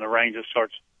top and the rain just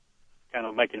starts kind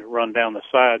of making it run down the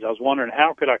sides. I was wondering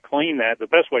how could I clean that, the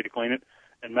best way to clean it,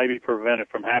 and maybe prevent it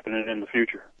from happening in the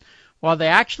future. Well, they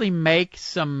actually make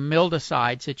some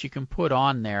mildicides that you can put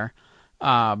on there.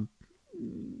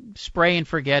 Spray and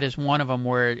forget is one of them,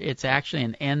 where it's actually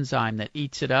an enzyme that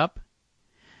eats it up.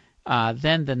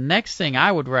 Then the next thing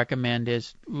I would recommend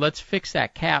is let's fix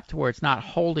that cap to where it's not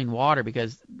holding water,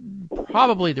 because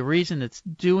probably the reason it's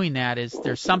doing that is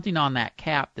there's something on that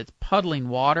cap that's puddling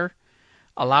water,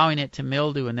 allowing it to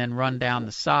mildew and then run down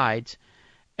the sides.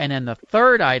 And then the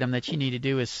third item that you need to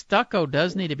do is stucco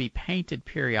does need to be painted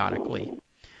periodically,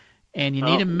 and you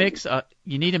need to mix a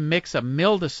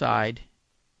mildicide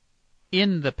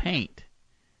in the paint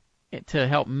to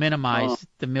help minimize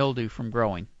the mildew from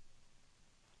growing.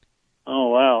 Oh,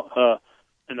 wow.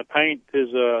 And the paint is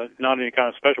not any kind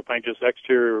of special paint, just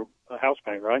exterior house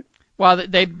paint, right? Well,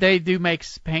 they do make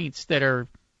paints that are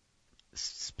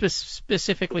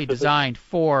specifically designed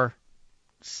for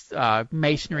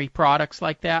masonry products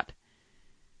like that.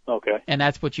 Okay. And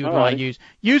that's what you would want to use.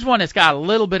 Use one that's got a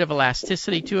little bit of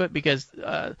elasticity to it, because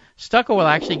stucco will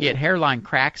actually get hairline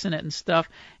cracks in it and stuff,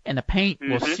 and the paint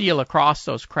will seal across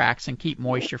those cracks and keep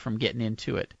moisture from getting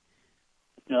into it.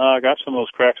 I got some of those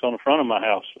cracks on the front of my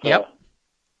house. Yep.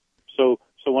 So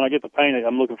when I get the paint,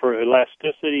 I'm looking for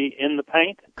elasticity in the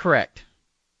paint? Correct.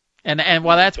 And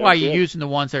well, that's why you're using the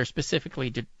ones that are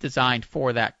specifically designed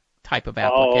for that type of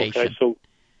application. Oh,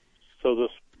 okay.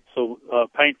 So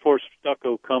paint for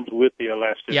stucco comes with the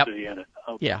elasticity in it.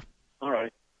 Okay. Yeah. All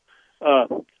right.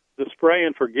 The spray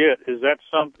and forget, is that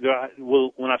something?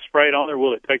 When I spray it on there,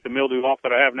 will it take the mildew off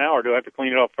that I have now, or do I have to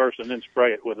clean it off first and then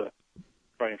spray it with a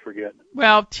spray and forget?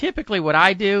 Well, typically what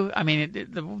I do, I mean,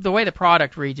 the way the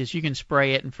product reads is you can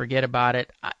spray it and forget about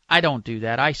it. I don't do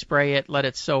that. I spray it, let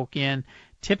it soak in.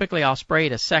 Typically, I'll spray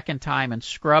it a second time and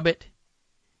scrub it,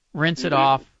 rinse it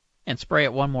off, and spray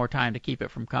it one more time to keep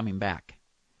it from coming back.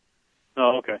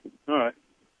 Oh, okay. All right.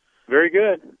 Very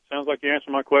good. Sounds like you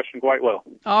answered my question quite well.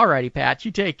 All righty, Pat.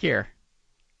 You take care.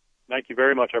 Thank you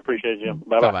very much. I appreciate it, Jim.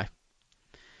 Bye-bye. Bye-bye.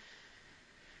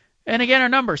 And again, our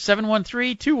number,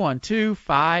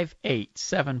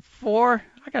 713-212-5874.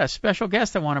 I got a special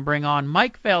guest I want to bring on,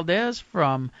 Mike Valdez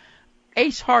from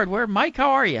Ace Hardware. Mike,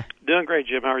 how are you? Doing great,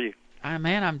 Jim. How are you?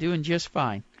 Man, I'm doing just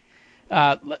fine.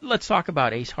 Let's talk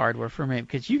about Ace Hardware for a minute,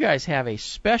 because you guys have a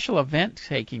special event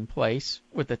taking place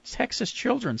with the Texas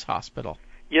Children's Hospital.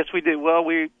 Yes, we do. Well,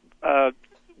 we have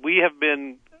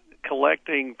been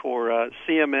collecting for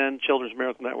CMN, Children's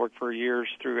Miracle Network, for years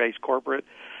through Ace Corporate.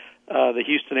 The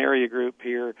Houston area group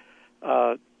here,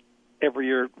 every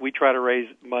year we try to raise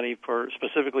money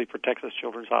specifically for Texas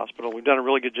Children's Hospital. We've done a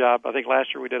really good job. I think last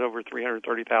year we did over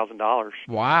 $330,000.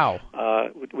 Wow.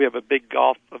 We have a big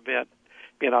golf event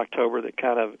in October that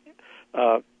kind of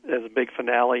is a big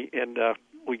finale, and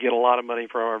we get a lot of money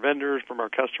from our vendors, from our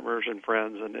customers and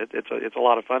friends, and it's a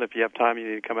lot of fun. If you have time, you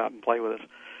need to come out and play with us.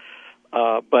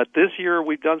 But this year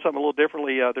we've done something a little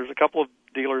differently. There's a couple of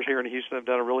dealers here in Houston that have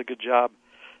done a really good job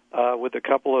with a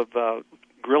couple of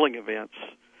grilling events,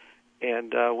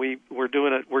 and we're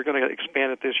doing it. We're going to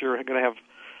expand it this year. We're going to have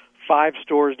 5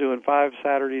 stores doing 5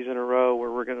 Saturdays in a row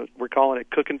where we're calling it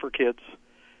Cooking for Kids,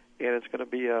 and it's going to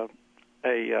be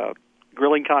a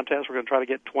grilling contest. We're going to try to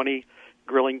get 20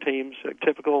 grilling teams, a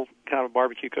typical kind of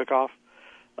barbecue cook-off.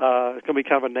 It's going to be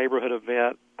kind of a neighborhood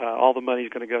event. All the money is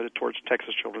going to go towards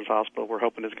Texas Children's Hospital. We're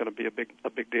hoping it's going to be a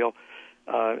big deal.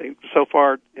 So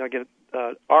far, again,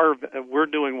 we're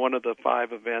doing one of the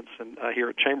 5 events here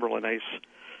at Chamberlain Ace.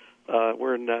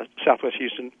 We're in Southwest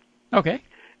Houston. Okay.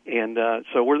 And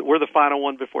so we're the final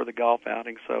one before the golf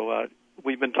outing. So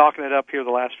we've been talking it up here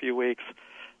the last few weeks.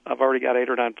 I've already got 8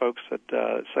 or 9 folks that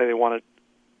say they want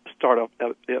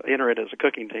to enter it as a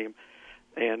cooking team.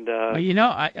 And well,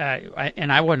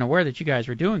 I wasn't aware that you guys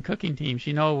were doing cooking teams.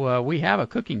 We have a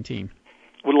cooking team.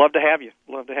 We'd love to have you.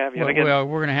 Well, again,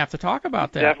 we're going to have to talk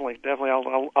about that. Definitely.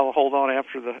 I'll hold on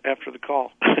after the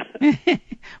call.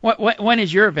 When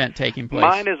is your event taking place?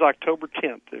 Mine is October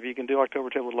 10th. If you can do October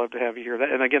 10th, we'd love to have you here.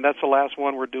 And again, that's the last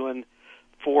one we're doing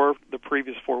for the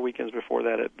previous 4 weekends before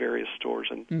that at various stores.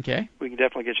 And okay. We can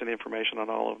definitely get you the information on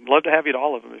all of them. Love to have you at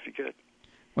all of them if you could.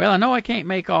 Well, I know I can't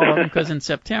make all of them because in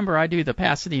September I do the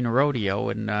Pasadena Rodeo,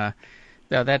 and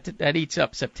that eats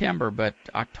up September. But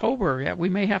October, we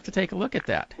may have to take a look at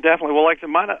that. Definitely. Well, like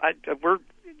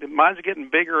mine's getting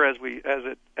bigger as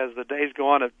the days go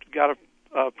on. I've got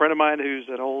a friend of mine who's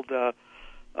an old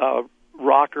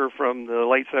rocker from the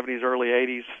late 70s, early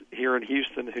 80s here in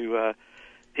Houston who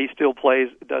he still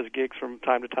does gigs from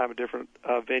time to time at different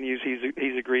venues.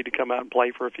 He's agreed to come out and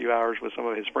play for a few hours with some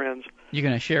of his friends. You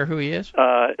going to share who he is?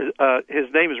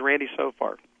 His name is Randy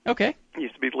Sofar. Okay. He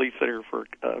used to be the lead singer for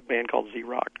a band called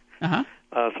Z-Rock. Uh-huh.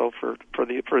 So for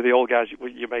the old guys,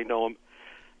 you may know him.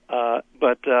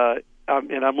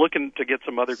 And I'm looking to get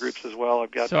some other groups as well.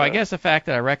 I've got. So I guess the fact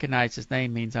that I recognize his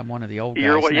name means I'm one of the old guys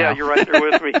now. Yeah, you're right there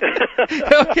with me.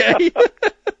 Okay.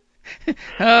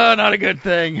 Oh, not a good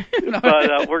thing.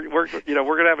 But we're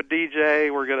gonna have a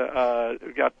DJ. We're gonna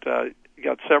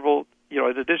got several.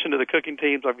 In addition to the cooking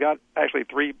teams, I've got actually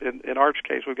 3. In Art's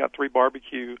case, we've got 3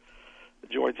 barbecue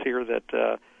joints here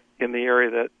that in the area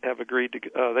that have agreed to.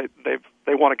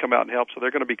 They want to come out and help, so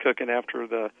they're going to be cooking after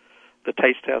the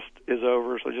taste test is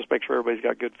over. So just make sure everybody's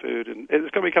got good food, and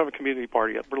it's going to be kind of a community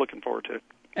party. We're looking forward to it.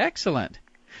 Excellent.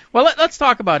 Well, let's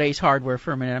talk about Ace Hardware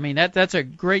for a minute. I mean, that's a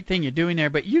great thing you're doing there,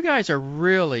 but you guys are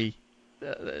really,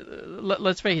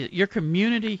 let's face it, you're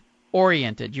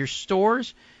community-oriented. Your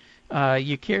stores,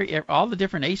 you carry, all the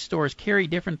different Ace stores carry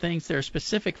different things that are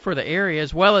specific for the area,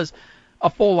 as well as a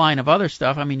full line of other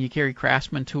stuff. I mean, you carry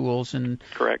Craftsman tools and,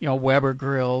 correct, Weber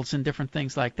grills and different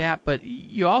things like that, but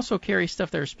you also carry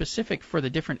stuff that are specific for the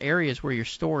different areas where your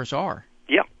stores are.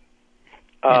 Yeah.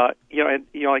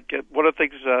 Like one of the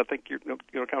things I think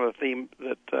kind of the theme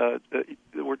that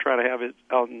we're trying to have is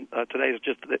on today is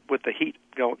just with the heat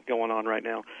going on right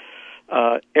now.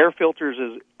 Air filters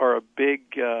are a big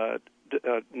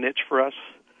niche for us,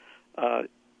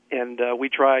 and we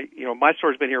try. My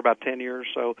store's been here about 10 years,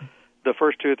 so the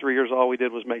first 2 or 3 years, all we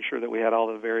did was make sure that we had all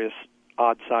the various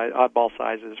oddball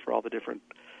sizes for all the different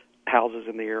houses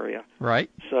in the area. Right.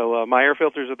 So my air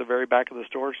filter's at the very back of the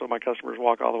store, so my customers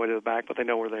walk all the way to the back, but they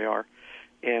know where they are.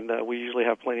 And we usually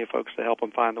have plenty of folks to help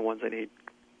them find the ones they need.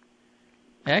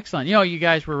 Excellent. You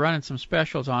guys were running some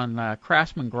specials on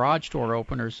Craftsman garage door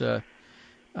openers, 2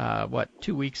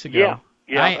 weeks ago?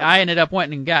 Yeah. I ended up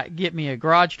wanting to get me a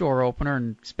garage door opener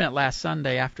and spent last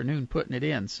Sunday afternoon putting it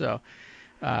in. So.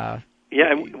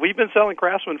 And we've been selling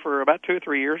Craftsman for about 2 or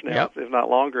 3 years now, yep, if not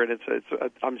longer. And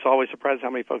I'm always surprised how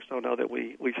many folks don't know that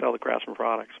we sell the Craftsman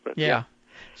products. But yeah.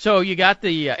 So you got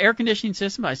the air conditioning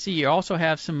system. I see you also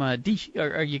have some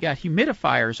you got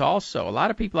humidifiers also. A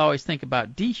lot of people always think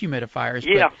about dehumidifiers.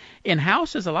 Yeah. But in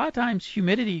houses, a lot of times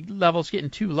humidity levels getting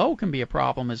too low can be a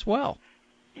problem as well.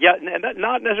 Yeah, and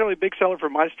not necessarily a big seller for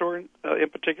my store in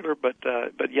particular, but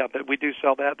yeah, we do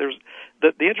sell that. There's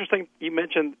the interesting you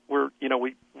mentioned.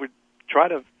 We try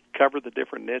to cover the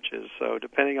different niches. So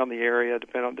depending on the area,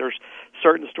 there's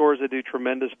certain stores that do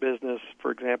tremendous business.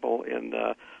 For example,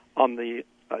 on the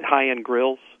high-end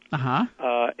grills, and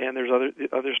there's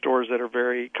other stores that are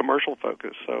very commercial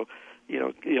focused. So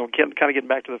kind of getting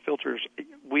back to the filters,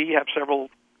 we have several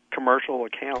commercial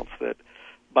accounts that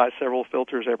buy several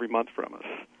filters every month from us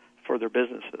for their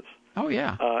businesses. Oh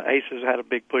yeah. Ace has had a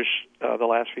big push the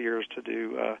last few years to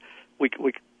do. We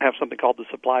have something called the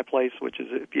Supply Place, which is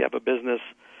if you have a business,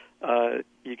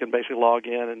 you can basically log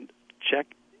in and check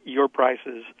your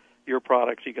prices, your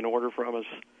products. You can order from us,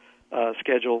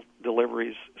 schedule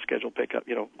deliveries, schedule pickup.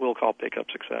 We'll call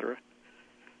pickups, etc.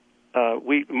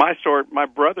 My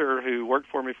brother, who worked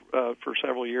for me for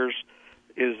several years,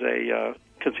 is a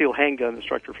concealed handgun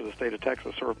instructor for the state of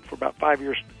Texas. So for about 5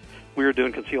 years we were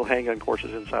doing concealed handgun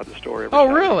courses inside the store.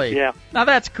 Oh, really? Yeah. Now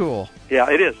that's cool. Yeah,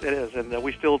 it is, and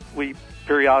we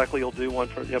periodically will do one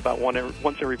for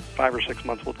once every 5 or 6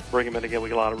 months. We'll bring them in again. We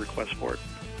get a lot of requests for it.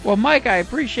 Well, Mike, I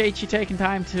appreciate you taking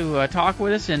time to talk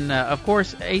with us. And, of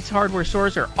course, Ace Hardware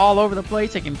stores are all over the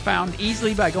place. They can be found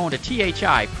easily by going to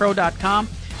thipro.com.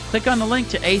 Click on the link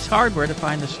to Ace Hardware to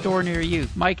find the store near you.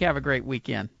 Mike, have a great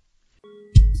weekend.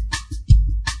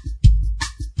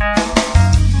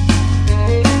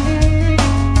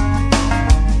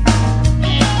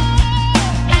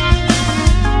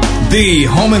 The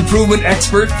home improvement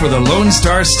expert for the Lone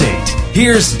Star State.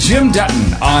 Here's Jim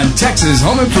Dutton on Texas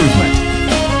Home Improvement.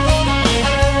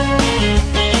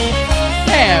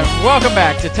 And welcome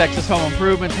back to Texas Home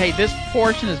Improvement. Hey, this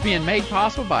portion is being made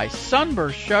possible by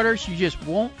Sunburst Shutters. You just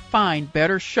won't find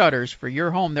better shutters for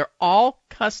your home. They're all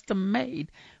custom made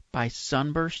by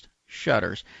Sunburst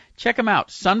Shutters. Check them out,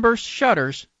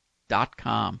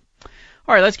 sunburstshutters.com.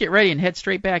 All right, let's get ready and head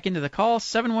straight back into the call.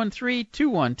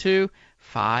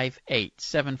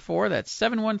 713-212-5874. That's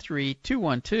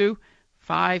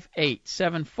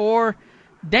 713-212-5874.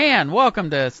 Dan,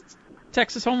 welcome to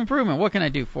Texas Home Improvement. What can I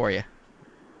do for you?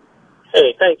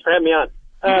 Hey, thanks for having me on.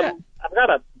 I've got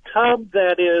a tub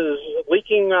that is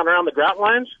leaking around the grout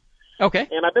lines. Okay.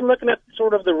 And I've been looking at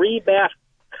sort of the rebath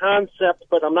concept,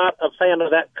 but I'm not a fan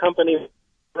of that company.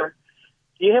 Do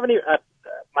you have any,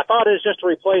 my thought is just to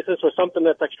replace this with something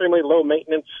that's extremely low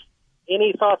maintenance.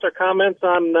 Any thoughts or comments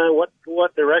on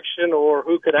what direction or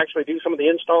who could actually do some of the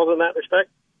installs in that respect?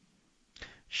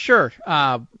 Sure.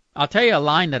 I'll tell you a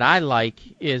line that I like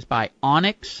is by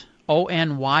Onyx,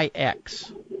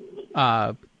 Onyx.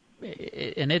 And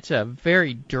it's a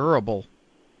very durable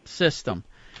system.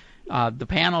 The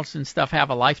panels and stuff have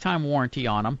a lifetime warranty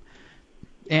on them,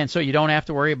 and so you don't have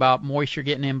to worry about moisture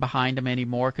getting in behind them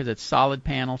anymore because it's solid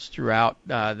panels throughout.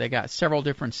 They got several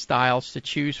different styles to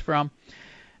choose from.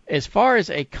 As far as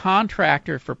a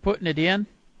contractor for putting it in,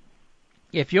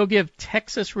 if you'll give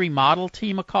Texas Remodel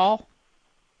Team a call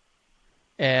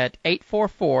at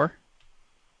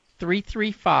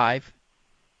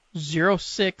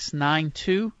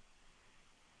 844-335-0692,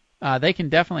 they can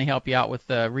definitely help you out with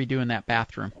redoing that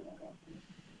bathroom.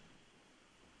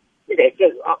 Okay, so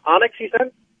Onyx, you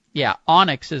said? Yeah,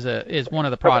 Onyx is one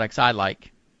of the products I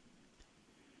like.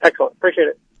 Excellent. Appreciate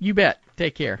it. You bet.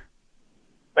 Take care.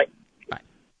 Bye. Bye.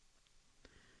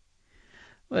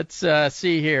 Let's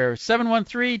see here.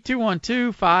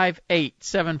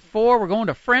 713-212-5874. We're going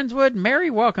to Friendswood. Mary,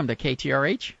 welcome to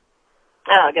KTRH.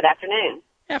 Good afternoon.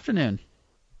 Afternoon.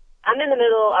 I'm in the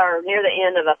middle or near the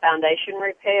end of a foundation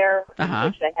repair,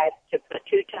 which they had to put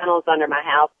 2 tunnels under my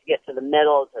house to get to the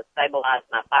middle to stabilize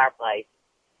my fireplace.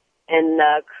 And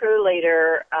the crew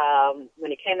leader,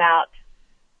 when he came out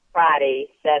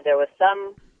Friday, said there was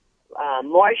some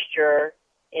moisture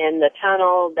in the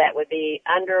tunnel that would be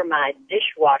under my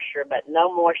dishwasher, but no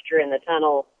moisture in the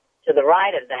tunnel to the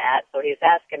right of that. So he was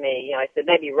asking me, he said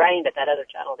maybe rain, but that other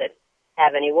tunnel didn't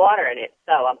have any water in it.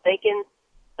 So I'm thinking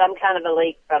some kind of a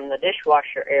leak from the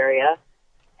dishwasher area,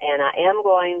 and I'm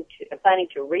planning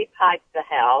to repipe the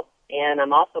house, and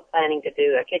I'm also planning to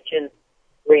do a kitchen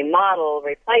remodel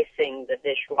replacing the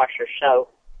dishwasher. So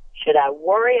should I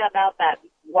worry about that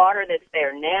water that's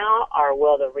there now, or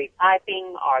will the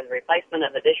repiping or the replacement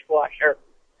of the dishwasher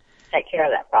take care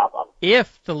of that problem?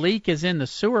 If the leak is in the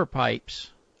sewer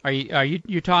pipes, are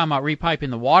you talking about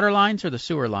repiping the water lines or the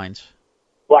sewer lines?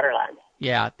 Water lines.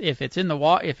 Yeah, if it's in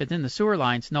the sewer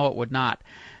lines, no, it would not.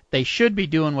 They should be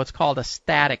doing what's called a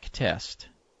static test.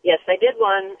 Yes, they did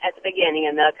one at the beginning,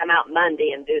 and they'll come out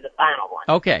Monday and do the final one.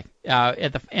 Okay.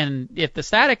 And if the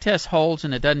static test holds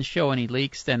and it doesn't show any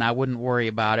leaks, then I wouldn't worry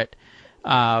about it.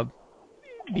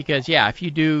 Because, if you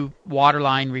do water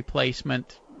line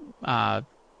replacement,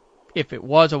 if it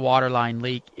was a water line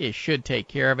leak, it should take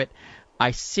care of it.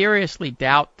 I seriously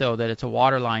doubt, though, that it's a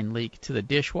water line leak to the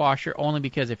dishwasher, only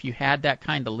because if you had that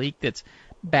kind of leak that's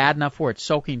bad enough where it's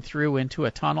soaking through into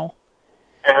a tunnel,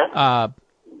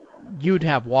 you'd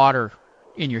have water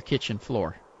in your kitchen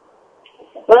floor.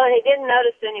 Well, he didn't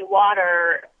notice any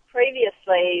water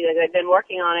previously. They've been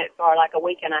working on it for like a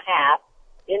week and a half.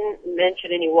 Didn't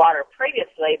mention any water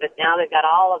previously, but now they've got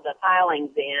all of the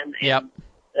pilings in. Yep.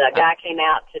 The guy came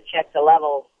out to check the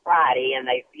levels Friday, and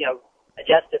they,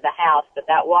 adjusted the house, but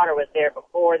that water was there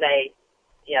before they,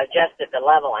 adjusted the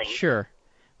leveling. Sure.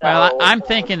 So, well, I'm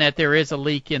thinking that there is a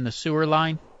leak in the sewer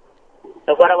line.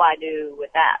 So what do I do with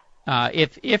that?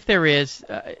 If there is,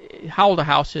 how old a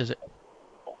house is it?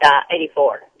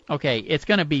 84. Okay, it's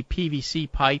going to be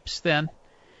PVC pipes then.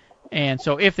 And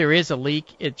so if there is a leak,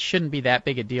 it shouldn't be that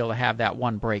big a deal to have that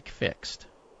one break fixed.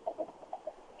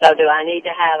 So do I need to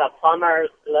have a plumber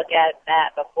look at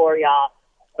that before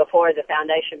the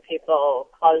foundation people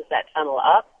close that tunnel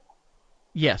up?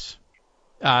 Yes.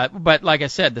 But like I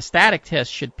said, the static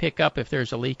test should pick up if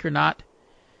there's a leak or not.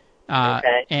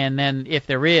 Okay. And then if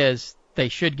there is, they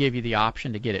should give you the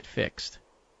option to get it fixed.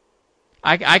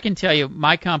 I can tell you,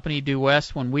 my company, Due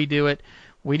West, when we do it,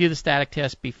 we do the static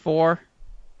test before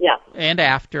and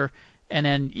after. And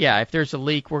then, if there's a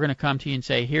leak, we're going to come to you and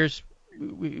say,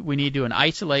 we need to do an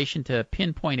isolation to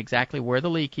pinpoint exactly where the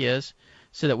leak is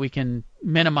so that we can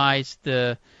minimize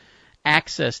the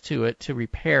access to it to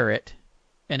repair it,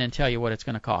 and then tell you what it's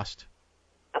going to cost.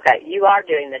 Okay, you are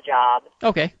doing the job.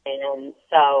 Okay. And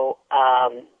so,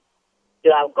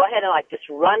 do I go ahead and just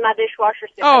run my dishwasher?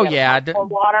 Pour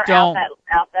water out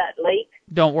that leak?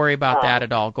 Don't worry about that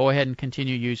at all. Go ahead and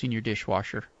continue using your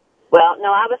dishwasher. Well,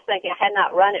 no, I was thinking I had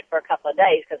not run it for a couple of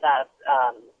days because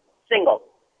I'm single.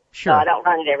 Sure. So I don't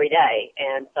run it every day.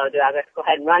 And so do I just go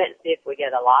ahead and run it and see if we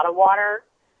get a lot of water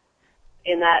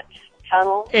in that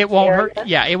tunnel? It won't area? hurt.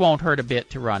 Yeah, it won't hurt a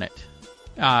bit to run it.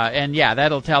 And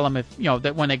that'll tell them if,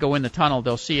 that when they go in the tunnel,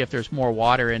 they'll see if there's more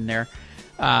water in there.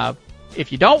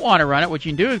 If you don't want to run it, what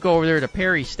you can do is go over there to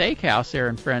Perry's Steakhouse there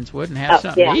in Friendswood and have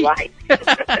something to eat. Right.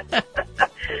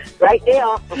 Great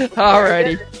deal. All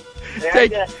righty. Very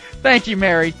good. Thank you,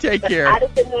 Mary. Take care. I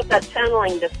just didn't know if that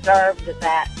tunneling disturbed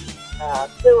that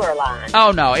sewer line.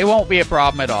 Oh, no, it won't be a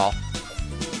problem at all.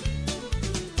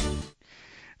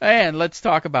 And let's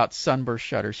talk about sunburst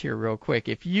shutters here real quick.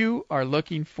 If you are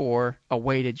looking for a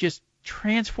way to just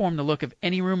transform the look of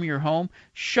any room in your home,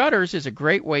 shutters is a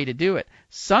great way to do it.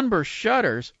 Sunburst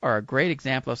shutters are a great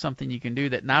example of something you can do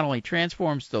that not only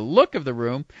transforms the look of the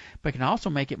room, but can also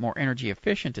make it more energy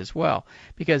efficient as well.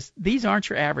 Because these aren't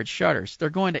your average shutters. They're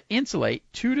going to insulate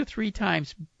 2 to 3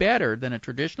 times better than a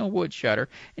traditional wood shutter,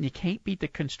 and you can't beat the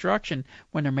construction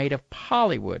when they're made of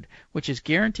polywood, which is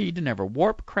guaranteed to never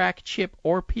warp, crack, chip,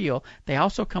 or peel. They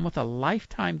also come with a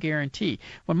lifetime guarantee.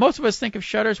 When most of us think of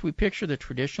shutters, we picture the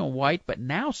traditional white, but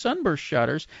now Sunburst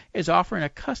Shutters is offering a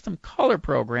custom color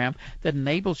program that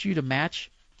enables you to match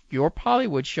your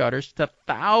polywood shutters to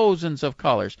thousands of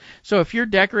colors. So if your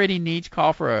decorating needs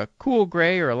call for a cool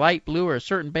gray or a light blue or a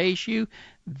certain beige hue,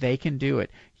 they can do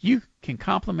it. You can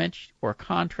complement or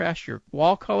contrast your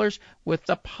wall colors with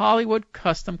the Polywood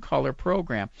Custom Color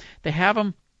Program. They have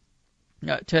them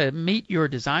to meet your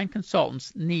design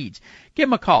consultant's needs. Give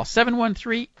them a call,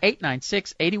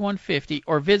 713-896-8150,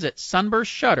 or visit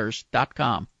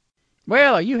sunburstshutters.com.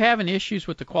 Well, are you having issues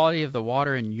with the quality of the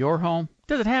water in your home?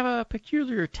 Does it have a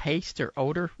peculiar taste or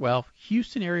odor? Well,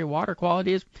 Houston area water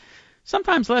quality is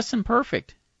sometimes less than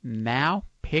perfect. Now,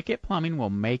 Pickett Plumbing will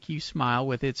make you smile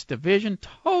with its division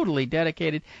totally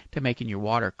dedicated to making your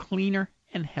water cleaner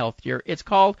and healthier. It's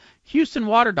called Houston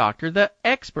Water Doctor, the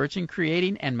experts in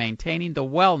creating and maintaining the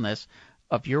wellness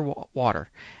of your water.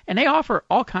 And they offer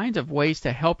all kinds of ways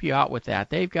to help you out with that.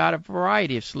 They've got a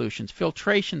variety of solutions,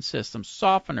 filtration systems,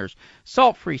 softeners,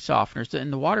 salt-free softeners,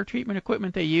 and the water treatment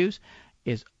equipment they use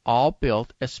is all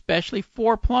built especially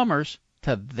for plumbers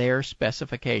to their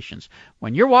specifications.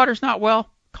 When your water's not well,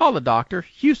 call the doctor.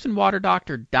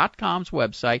 HoustonWaterDoctor.com's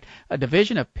website, a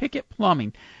division of Pickett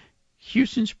Plumbing,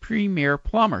 Houston's premier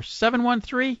plumber,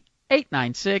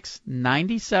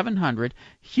 713-896-9700,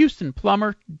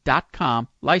 HoustonPlumber.com,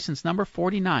 license number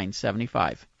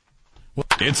 4975.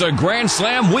 It's a Grand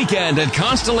Slam weekend at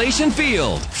Constellation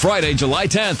Field. Friday, July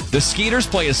 10th, the Skeeters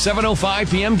play a 7:05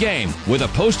 p.m. game with a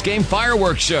post-game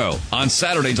fireworks show. On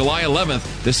Saturday, July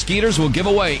 11th, the Skeeters will give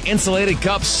away insulated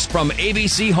cups from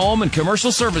ABC Home and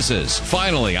Commercial Services.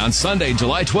 Finally, on Sunday,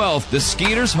 July 12th, the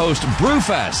Skeeters host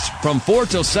Brewfest from 4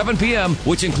 till 7 p.m.,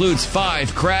 which includes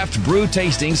 5 craft brew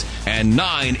tastings and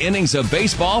 9 innings of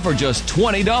baseball for just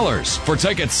 $20. For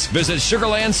tickets, visit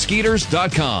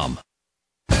SugarlandSkeeters.com.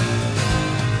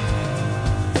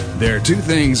 There are 2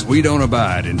 things we don't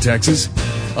abide in Texas: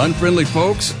 unfriendly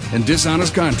folks and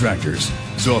dishonest contractors.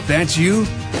 So if that's you,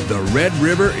 the Red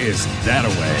River is that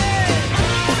away.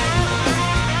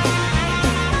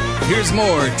 Here's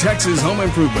more Texas Home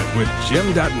Improvement with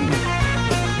Jim Dutton.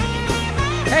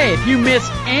 Hey, if you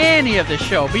missed any of the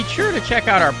show, be sure to check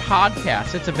out our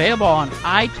podcast. It's available on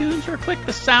iTunes, or click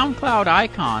the SoundCloud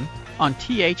icon on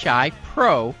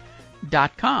thipro.com.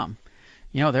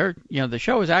 The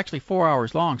show is actually 4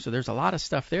 hours long, so there's a lot of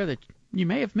stuff there that you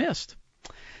may have missed.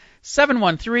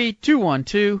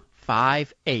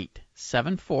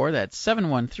 713-212-5874. That's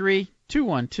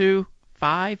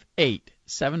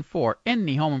 713-212-5874.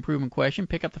 Any home improvement question,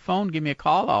 pick up the phone, give me a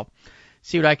call. I'll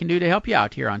see what I can do to help you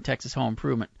out here on Texas Home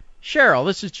Improvement. Cheryl,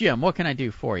 this is Jim. What can I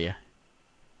do for you?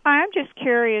 I'm I'm just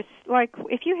curious, like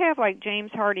if you have like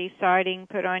James Hardie siding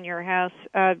put on your house,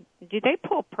 do they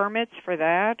pull permits for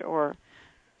that, or?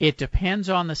 It depends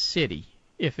on the city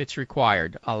if it's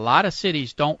required. A lot of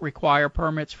cities don't require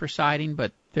permits for siding,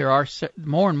 but there are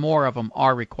more and more of them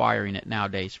are requiring it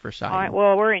nowadays for siding. All right,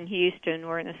 well, we're in Houston.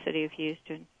 We're in the city of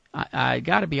Houston. I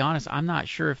got to be honest, I'm not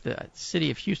sure if the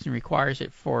city of Houston requires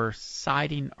it for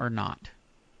siding or not.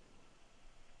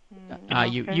 Okay.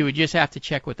 You would just have to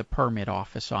check with the permit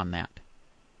office on that.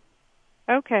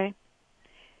 Okay.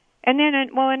 And then,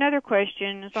 another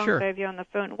question, as long Sure. as I have you on the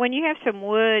phone. When you have some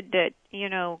wood that,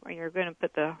 you're going to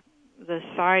put the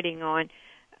siding on,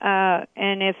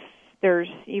 and if there's,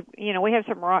 we have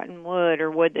some rotten wood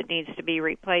or wood that needs to be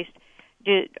replaced,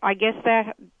 do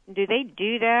they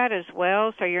do that as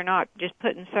well, so you're not just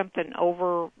putting something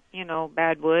over,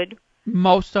 bad wood?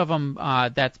 Most of them,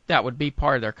 that would be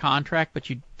part of their contract, but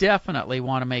you definitely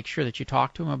want to make sure that you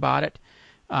talk to them about it,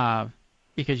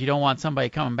 because you don't want somebody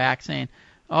coming back saying,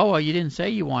 "Oh, well, you didn't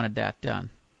say you wanted that done."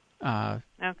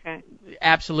 Okay.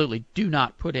 Absolutely, do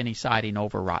not put any siding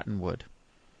over rotten wood.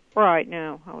 Right.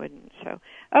 No, I wouldn't. So,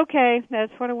 okay,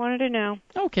 that's what I wanted to know.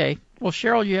 Okay. Well,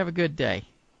 Cheryl, you have a good day.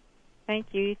 Thank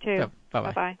you. You too. Yep.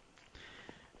 Bye-bye. Bye-bye.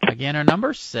 Again, our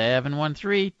number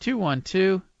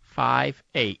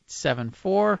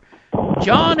 713-212-5874.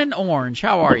 John in Orange,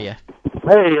 how are you?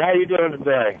 Hey, how you doing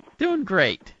today? Doing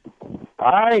great.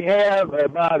 I have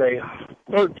about a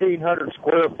 1,300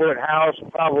 square foot house,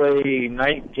 probably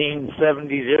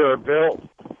 1970 built,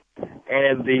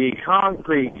 and the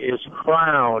concrete is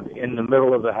crowned in the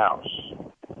middle of the house.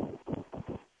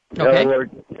 In other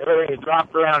words, everything is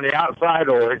dropped around the outside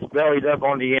or it's bellied up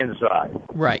on the inside.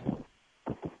 Right.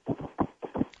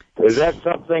 Is that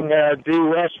something Due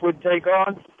West would take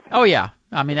on? Oh, yeah.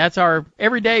 I mean, that's our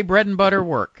everyday bread and butter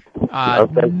work.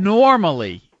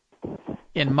 Normally,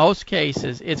 in most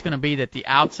cases, it's going to be that the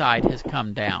outside has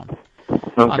come down.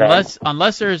 Okay.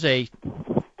 Unless there's a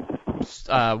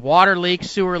water leak,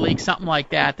 sewer leak, something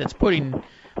like that that's putting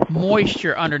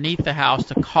moisture underneath the house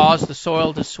to cause the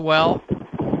soil to swell,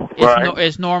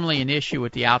 it's normally an issue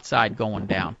with the outside going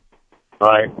down.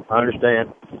 Right, I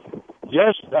understand.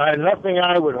 Just nothing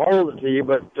I would hold it to you,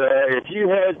 but if you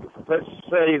had, let's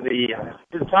say, the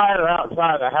entire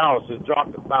outside of the house is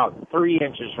dropped about 3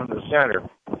 inches from the center,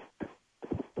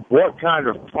 what kind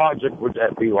of project would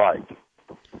that be like?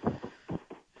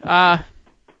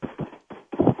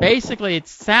 Basically, it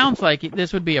sounds like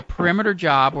this would be a perimeter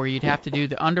job where you'd have to do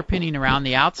the underpinning around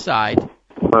the outside,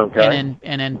 and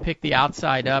then pick the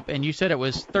outside up. And you said it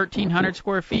was 1,300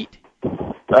 square feet?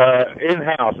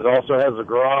 In-house. It also has a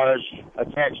garage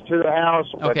attached to the house.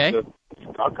 But the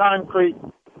concrete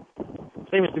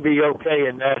seems to be okay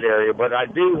in that area. But I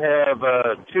do have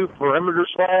 2 perimeter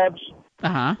slabs.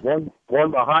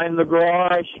 One behind the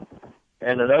garage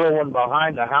and another one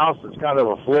behind the house that's kind of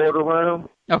a Florida room.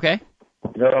 Okay.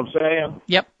 You know what I'm saying?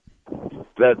 Yep.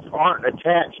 That aren't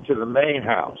attached to the main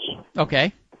house.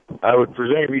 Okay. I would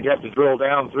presume you'd have to drill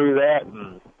down through that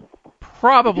and...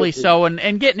 Probably so,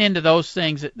 and getting into those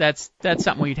things, that's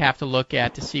something we'd have to look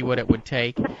at to see what it would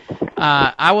take.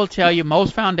 I will tell you,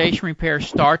 most foundation repair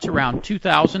starts around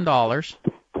 $2,000,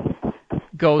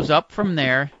 goes up from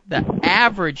there. The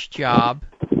average job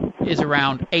is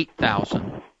around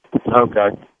 $8,000. Okay.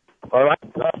 All right,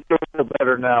 I'm doing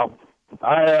better now.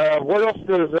 What else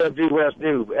does Due West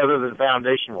do other than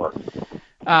foundation work?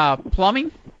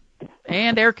 Plumbing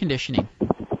and air conditioning.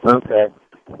 Okay.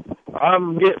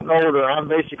 I'm getting older. I'm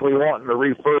basically wanting to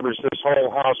refurbish this whole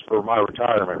house for my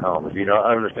retirement home, if you don't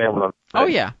understand what I'm saying. Oh,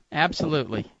 yeah,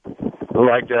 absolutely. I'd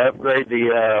like to upgrade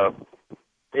the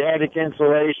attic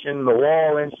insulation, the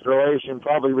wall installation,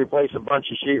 probably replace a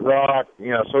bunch of sheetrock,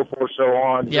 so forth, so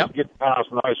on. Yep. Just get the house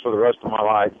nice for the rest of my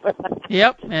life.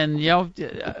 Yep, and,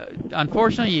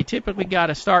 unfortunately, you typically got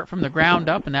to start from the ground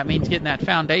up, and that means getting that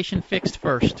foundation fixed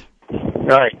first.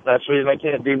 Right. That's the reason I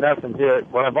can't do nothing to it.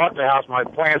 When I bought the house, my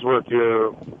plans were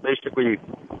to basically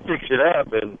fix it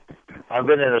up, and I've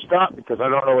been in a stop because I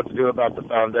don't know what to do about the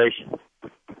foundation.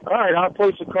 All right, I'll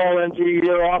place a call into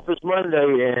your office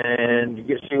Monday and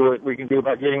see what we can do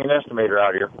about getting an estimator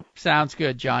out here. Sounds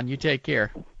good, John. You take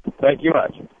care. Thank you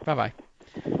much. Bye-bye.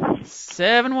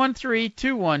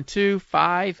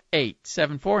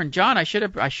 713-212-5874. And, John, I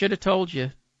should have told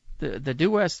you. The Due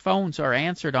West phones are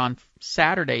answered on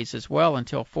Saturdays as well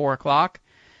until 4 o'clock.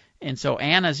 And so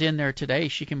Anna's in there today.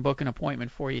 She can book an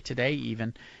appointment for you today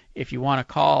even. If you want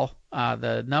to call,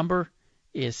 the number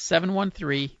is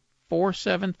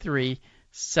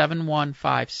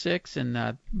 713-473-7156,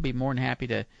 and be more than happy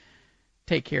to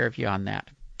take care of you on that.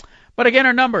 But again,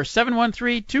 our number,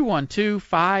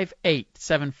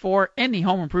 713-212-5874. Any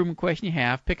home improvement question you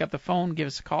have, pick up the phone, give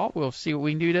us a call. We'll see what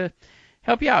we can do to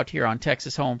help you out here on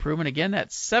Texas Home Improvement. Again,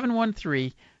 that's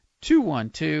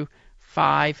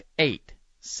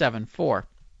 713-212-5874.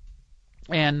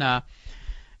 And,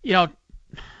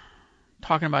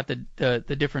 talking about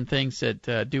the different things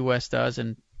that Due West does,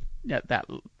 and that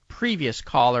previous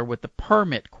caller with the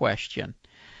permit question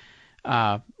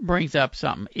brings up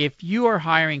something. If you are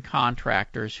hiring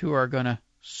contractors who are going to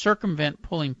circumvent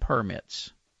pulling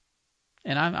permits,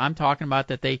 and I'm talking about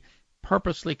that they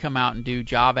purposely come out and do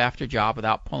job after job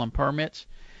without pulling permits,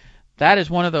 that is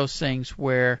one of those things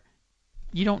where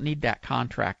you don't need that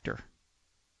contractor.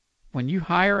 When you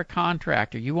hire a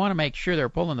contractor, you want to make sure they're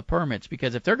pulling the permits,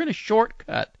 because if they're going to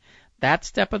shortcut that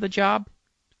step of the job,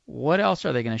 what else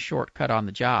are they going to shortcut on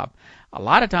the job? A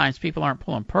lot of times people aren't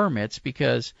pulling permits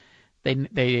because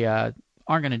they aren't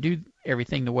going to do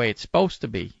everything the way it's supposed to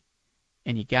be.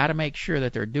 And you got to make sure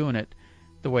that they're doing it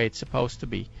the way it's supposed to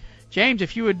be. James,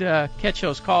 if you would catch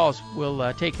those calls,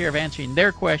 we'll take care of answering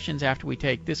their questions after we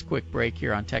take this quick break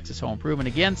here on Texas Home Improvement.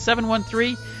 Again,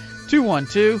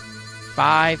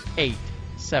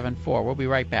 713-212-5874. We'll be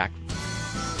right back.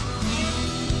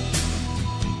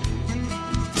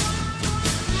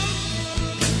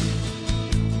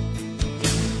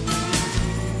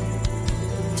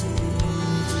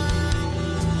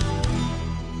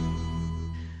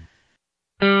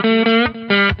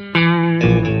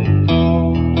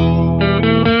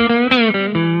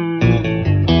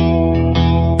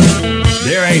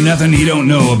 Nothing you don't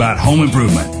know about home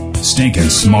improvement. Stinking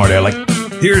smart aleck.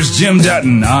 Here's Jim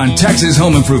Dutton on Texas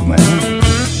Home Improvement.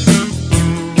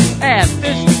 And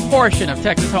this portion of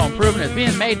Texas Home Improvement is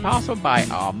being made possible by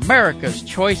America's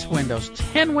Choice Windows.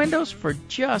 10 windows for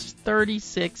just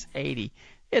 $36.80.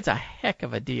 It's a heck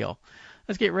of a deal.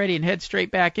 Let's get ready and head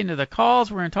straight back into the calls.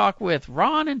 We're going to talk with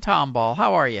Ron and Tomball.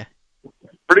 How are you?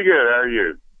 Pretty good. How are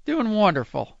you? Doing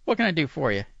wonderful. What can I do for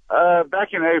you?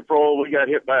 Back in April, we got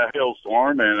hit by a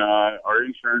hailstorm, and our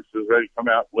insurance was ready to come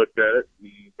out and looked at it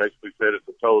and basically said it's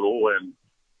a total. And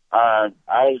I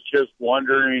was just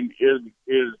wondering, is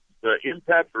the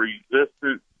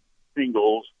impact-resistant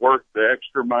shingles worth the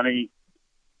extra money?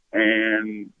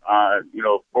 And,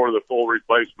 for the full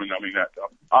replacement, I mean,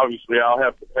 obviously I'll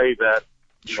have to pay that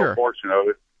portion of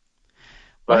it.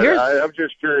 But I'm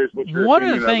just curious what your one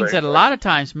of the things that a lot of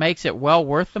times makes it well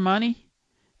worth the money.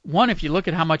 One, if you look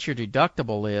at how much your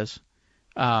deductible is,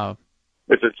 it's a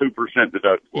 2%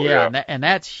 deductible. Yeah, and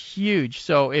that's huge.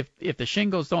 So if the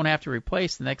shingles don't have to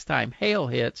replace the next time hail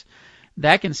hits,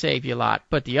 that can save you a lot.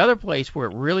 But the other place where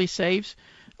it really saves,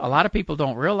 a lot of people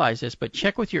don't realize this, but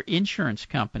check with your insurance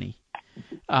company.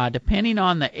 Depending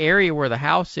on the area where the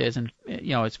house is, and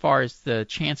as far as the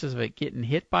chances of it getting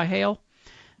hit by hail,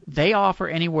 they offer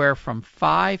anywhere from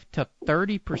 5 to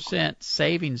 30%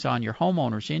 savings on your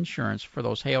homeowner's insurance for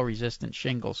those hail-resistant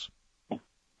shingles.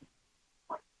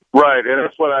 Right, and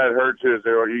that's what I had heard too. Is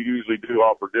you usually do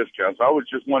offer discounts. I was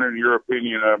just wondering your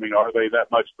opinion. I mean, are they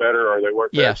that much better? Or are they worth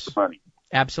the extra money?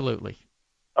 Absolutely.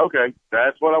 Okay,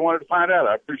 that's what I wanted to find out.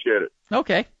 I appreciate it.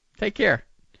 Okay, take care.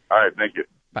 All right, thank you.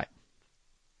 Bye.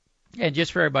 And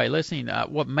just for everybody listening,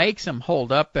 what makes them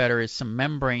hold up better is some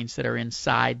membranes that are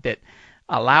inside that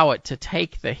allow it to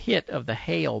take the hit of the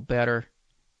hail better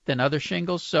than other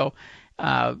shingles. So,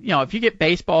 if you get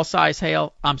baseball-size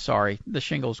hail, I'm sorry, the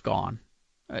shingle's gone.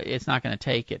 It's not going to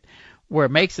take it. Where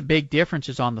it makes a big difference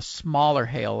is on the smaller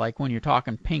hail, like when you're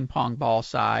talking ping-pong ball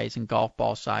size and golf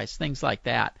ball size, things like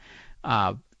that.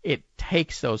 It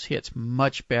takes those hits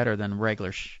much better than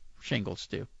regular shingles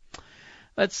do.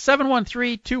 That's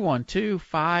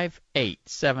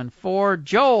 713-212-5874.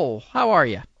 Joel, how are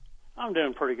you? I'm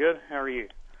doing pretty good. How are you?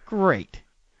 Great.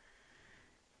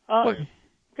 Got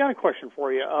a question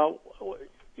for you.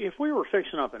 If we were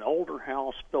fixing up an older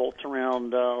house built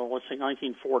around, let's say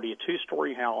 1940, a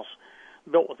two-story house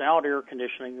built without air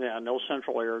conditioning then, no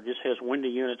central air, just has window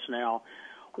units now,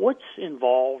 what's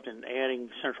involved in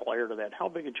adding central air to that? How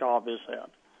big a job is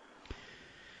that?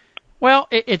 Well,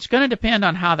 it's going to depend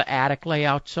on how the attic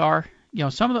layouts are.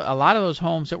 A lot of those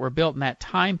homes that were built in that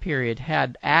time period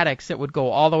had attics that would go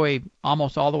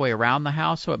almost all the way around the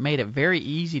house, so it made it very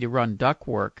easy to run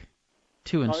ductwork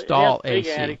to install AC. It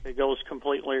has a big attic that goes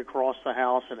completely across the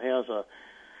house. It has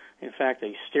in fact,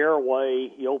 a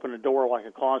stairway. You open a door like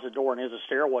a closet door, and it has a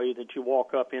stairway that you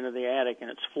walk up into the attic, and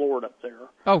it's floored up there.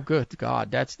 Oh, good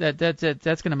God! That's going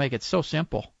to make it so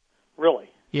simple. Really?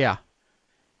 Yeah.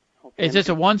 Okay. Is this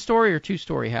a one-story or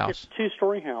two-story house? It's a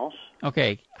two-story house.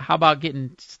 Okay. How about getting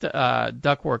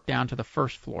ductwork down to the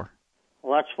first floor? Well,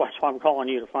 Well, that's why I'm calling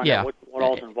you to find out what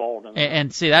all's involved in it.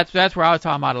 And see, that's where I was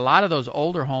talking about. A lot of those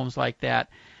older homes like that,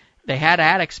 they had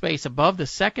attic space above the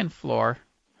second floor,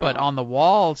 but on the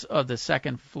walls of the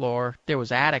second floor there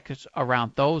was attics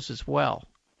around those as well.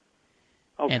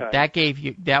 Okay. And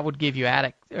that would give you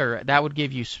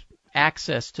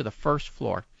access to the first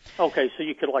floor. Okay, so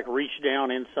you could like reach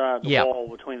down inside the wall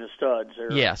between the studs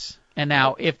there. Yes. And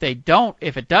now if it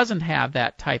doesn't have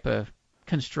that type of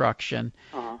construction,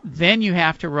 then you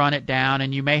have to run it down,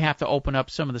 and you may have to open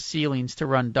up some of the ceilings to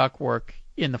run ductwork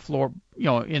in the floor,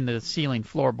 in the ceiling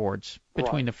floorboards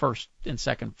between the first and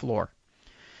second floor.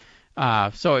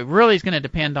 So it really is going to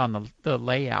depend on the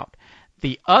layout.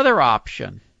 The other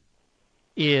option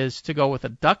is to go with a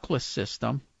ductless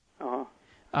system,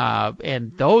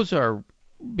 and those are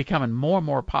becoming more and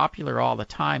more popular all the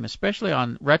time, especially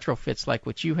on retrofits like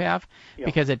what you have,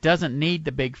 because it doesn't need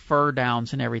the big fur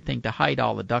downs and everything to hide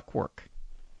all the ductwork.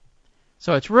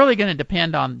 So it's really going to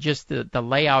depend on just the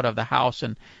layout of the house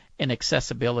and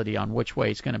accessibility on which way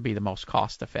is going to be the most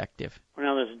cost effective.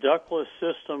 Now this ductless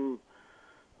system,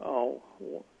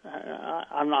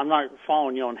 I'm not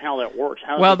following you on how that works.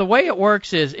 The way it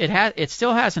works is it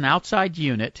still has an outside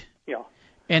unit. Yeah.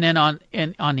 And then on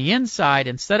the inside,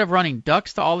 instead of running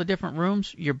ducts to all the different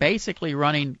rooms, you're basically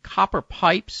running copper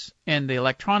pipes and the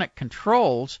electronic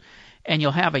controls, and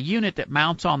you'll have a unit that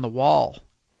mounts on the wall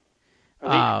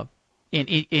in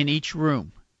each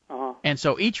room. And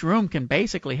so each room can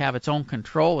basically have its own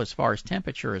control as far as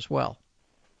temperature as well.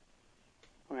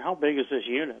 How big is this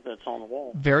unit that's on the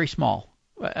wall? Very small.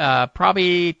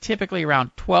 Probably typically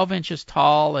around 12 inches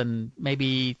tall and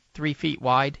maybe 3 feet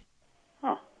wide.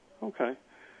 Oh, okay.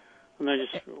 And they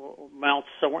just mount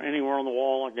somewhere, anywhere on the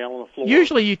wall, like down on the floor?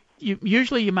 Usually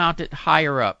you mount it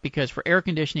higher up, because for air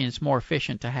conditioning it's more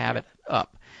efficient to have it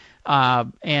up.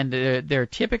 And they're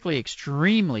typically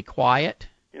extremely quiet.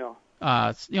 Yeah.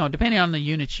 Depending on the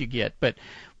units you get. But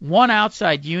one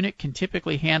outside unit can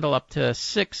typically handle up to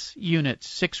 6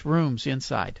 rooms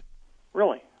inside.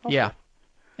 Really? Okay. Yeah.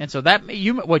 And so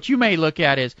what you may look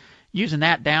at is using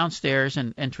that downstairs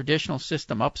and traditional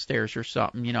system upstairs or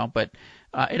something, but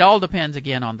it all depends,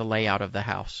 again, on the layout of the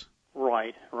house.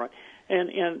 Right.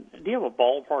 And do you have a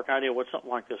ballpark idea what something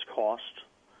like this costs?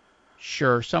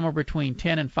 Sure, somewhere between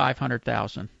 $10,000 and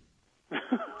 $500,000.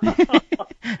 Okay.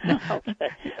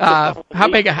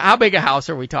 How big a house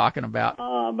are we talking about?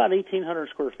 About 1,800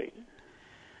 square feet.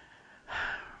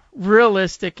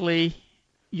 Realistically,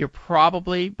 you're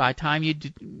probably, by the time you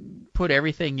put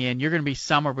everything in, you're going to be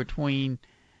somewhere between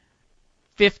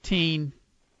 $15,000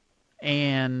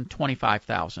 and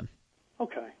 $25,000.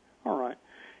 Okay, all right.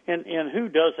 And who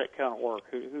does that kind of work?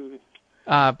 Who?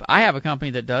 I have a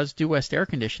company that does Due West Air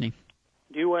Conditioning.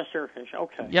 Due West Air Conditioning.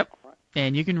 Okay. Yep. Right.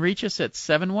 And you can reach us at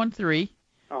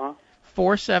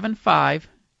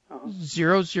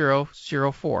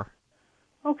 713-475-0004.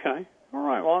 Okay. All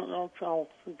right. Well, I'll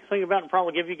think about it and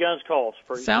probably give you guys calls.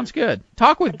 Sounds good.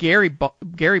 Talk with Gary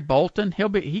Bolton.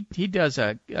 He does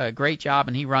a great job,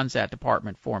 and he runs that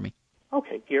department for me.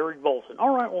 Okay, Gary Bolton.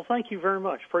 All right. Well, thank you very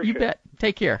much. Appreciate it. You bet.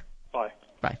 Take care. Bye.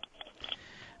 Bye.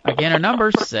 Again, our number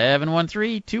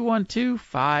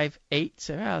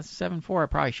 713-212-5874. I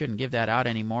probably shouldn't give that out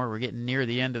anymore. We're getting near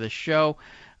the end of the show.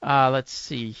 Let's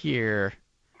see here.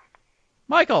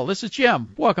 Michael, this is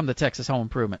Jim. Welcome to Texas Home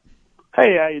Improvement.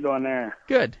 Hey, how you doing there?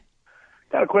 Good.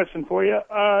 Got a question for you.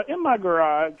 In my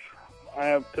garage, I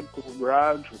have a typical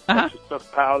garage with a bunch of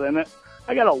stuff piled in it.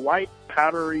 I got a white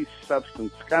powdery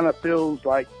substance. Kind of feels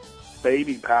like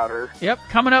baby powder. Yep,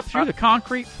 coming up through the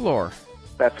concrete floor.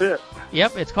 That's it.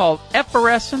 Yep, it's called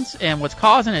effervescence, and what's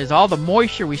causing it is all the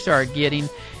moisture we started getting.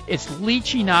 It's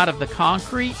leaching out of the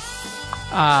concrete.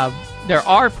 There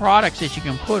are products that you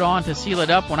can put on to seal it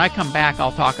up. When I come back,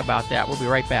 I'll talk about that. We'll be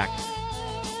right back.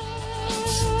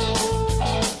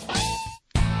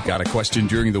 Got a question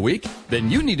during the week? Then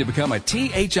you need to become a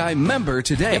THI member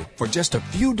today. For just a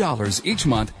few dollars each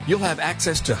month, you'll have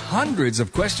access to hundreds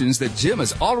of questions that Jim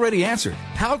has already answered,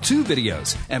 how-to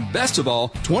videos, and best of all,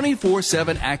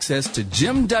 24/7 access to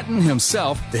Jim Dutton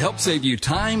himself to help save you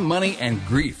time, money, and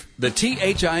grief. The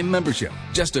THI membership,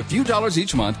 just a few dollars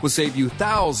each month, will save you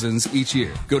thousands each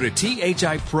year. Go to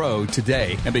THI Pro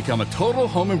today and become a total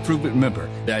home improvement member.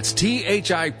 That's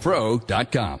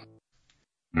THIPro.com.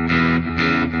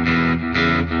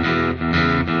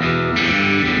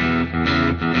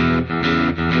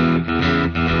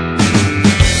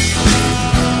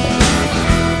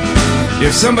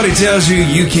 If somebody tells you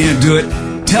you can't do it,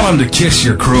 tell them to kiss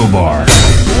your crowbar.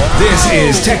 This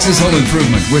is Texas Home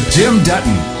Improvement with Jim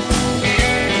Dutton.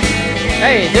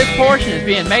 Hey, this portion is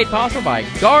being made possible by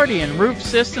Guardian Roof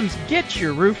Systems. Get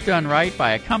your roof done right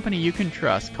by a company you can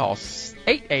trust. Call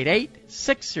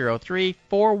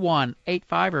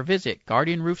 888-603-4185 or visit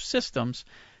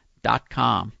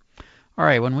GuardianRoofSystems.com. All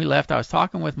right, when we left, I was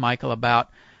talking with Michael about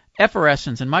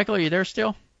effervescence. And Michael, are you there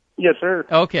still? Yes, sir.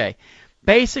 Okay.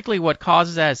 Basically, what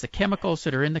causes that is the chemicals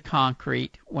that are in the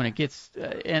concrete when it gets,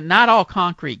 and not all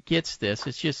concrete gets this.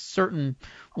 It's just certain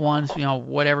ones,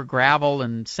 whatever gravel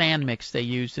and sand mix they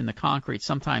used in the concrete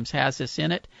sometimes has this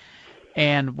in it.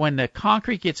 And when the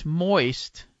concrete gets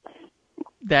moist,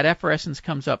 that effervescence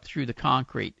comes up through the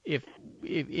concrete. If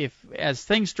as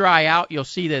things dry out, you'll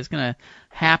see that it's going to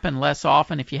happen less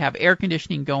often. If you have air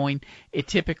conditioning going, it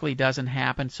typically doesn't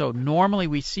happen. So normally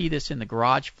we see this in the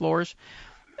garage floors.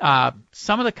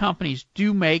 Some of the companies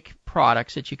do make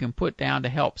products that you can put down to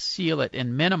help seal it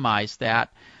and minimize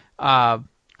that.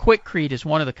 Quikrete is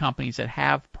one of the companies that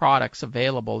have products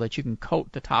available that you can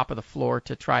coat the top of the floor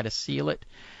to try to seal it.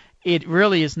 It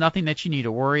really is nothing that you need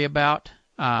to worry about.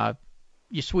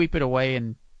 You sweep it away,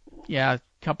 and a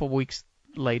couple of weeks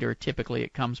later, typically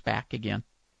it comes back again.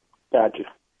 Gotcha.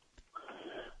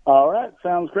 All right,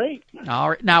 sounds great. All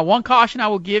right. Now, one caution I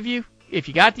will give you. If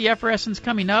you got the effervescence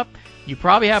coming up, you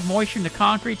probably have moisture in the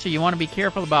concrete, so you want to be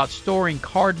careful about storing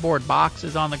cardboard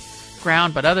boxes on the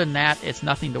ground. But other than that, it's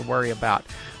nothing to worry about.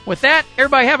 With that,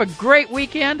 everybody have a great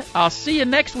weekend. I'll see you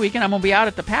next weekend. I'm going to be out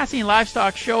at the Pasadena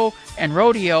Livestock Show and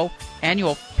Rodeo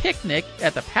annual picnic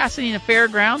at the Pasadena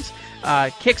Fairgrounds.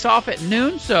 Kicks off at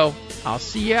noon, so I'll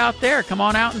see you out there. Come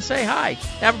on out and say hi.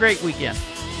 Have a great weekend.